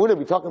 And when emunah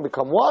and bitachon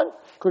become one,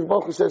 Kodesh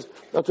Baruch Hu says,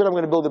 that's what I'm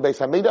going to build the Beis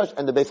HaMikdash,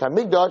 and the Beis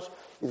HaMikdash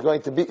is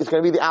going to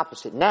be the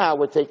opposite. Now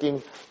we're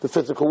taking the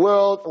physical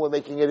world and we're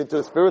making it into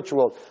a spiritual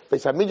world.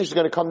 Beis HaMikdash is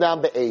going to come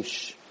down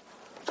be'esh.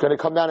 It's going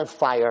to come down in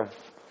fire.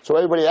 So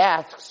everybody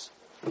asks,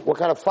 what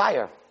kind of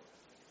fire?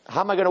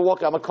 How am I going to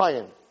walk? I'm a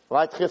kohen,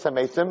 right? We're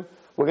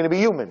going to be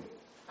human.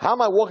 How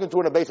am I walking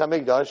through in a Beis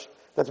HaMikdash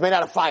that's made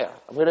out of fire?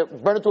 I'm going to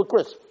burn it to a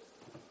crisp.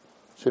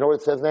 So you know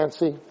what it says,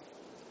 Nancy?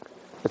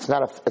 It's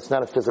not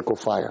a physical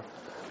fire.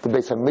 The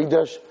Beis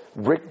HaMikdash,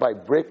 brick by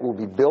brick, will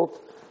be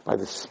built by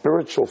the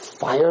spiritual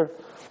fire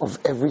of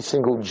every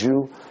single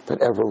Jew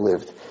that ever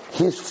lived.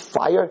 His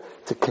fire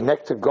to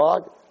connect to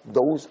God,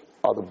 those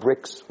are the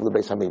bricks of the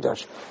Beis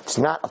HaMikdash. It's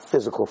not a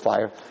physical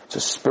fire, it's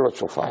a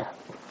spiritual fire.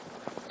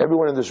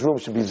 Everyone in this room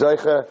should be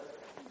zeicha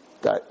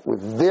that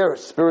with their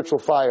spiritual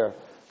fire,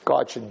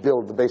 God should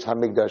build the Beis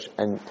HaMikdash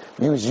and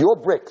use your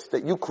bricks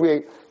that you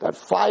create, that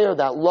fire,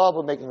 that love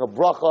of making a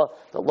bracha,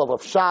 that love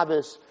of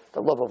Shabbos,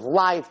 that love of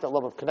life, that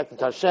love of connecting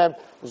to Hashem.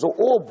 Those are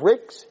all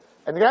bricks,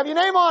 and you have your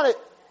name on it.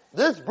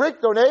 This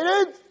brick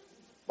donated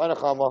by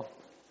Nechama.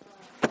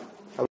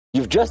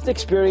 You've just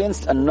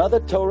experienced another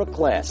Torah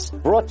class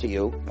brought to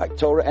you by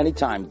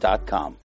TorahAnytime.com.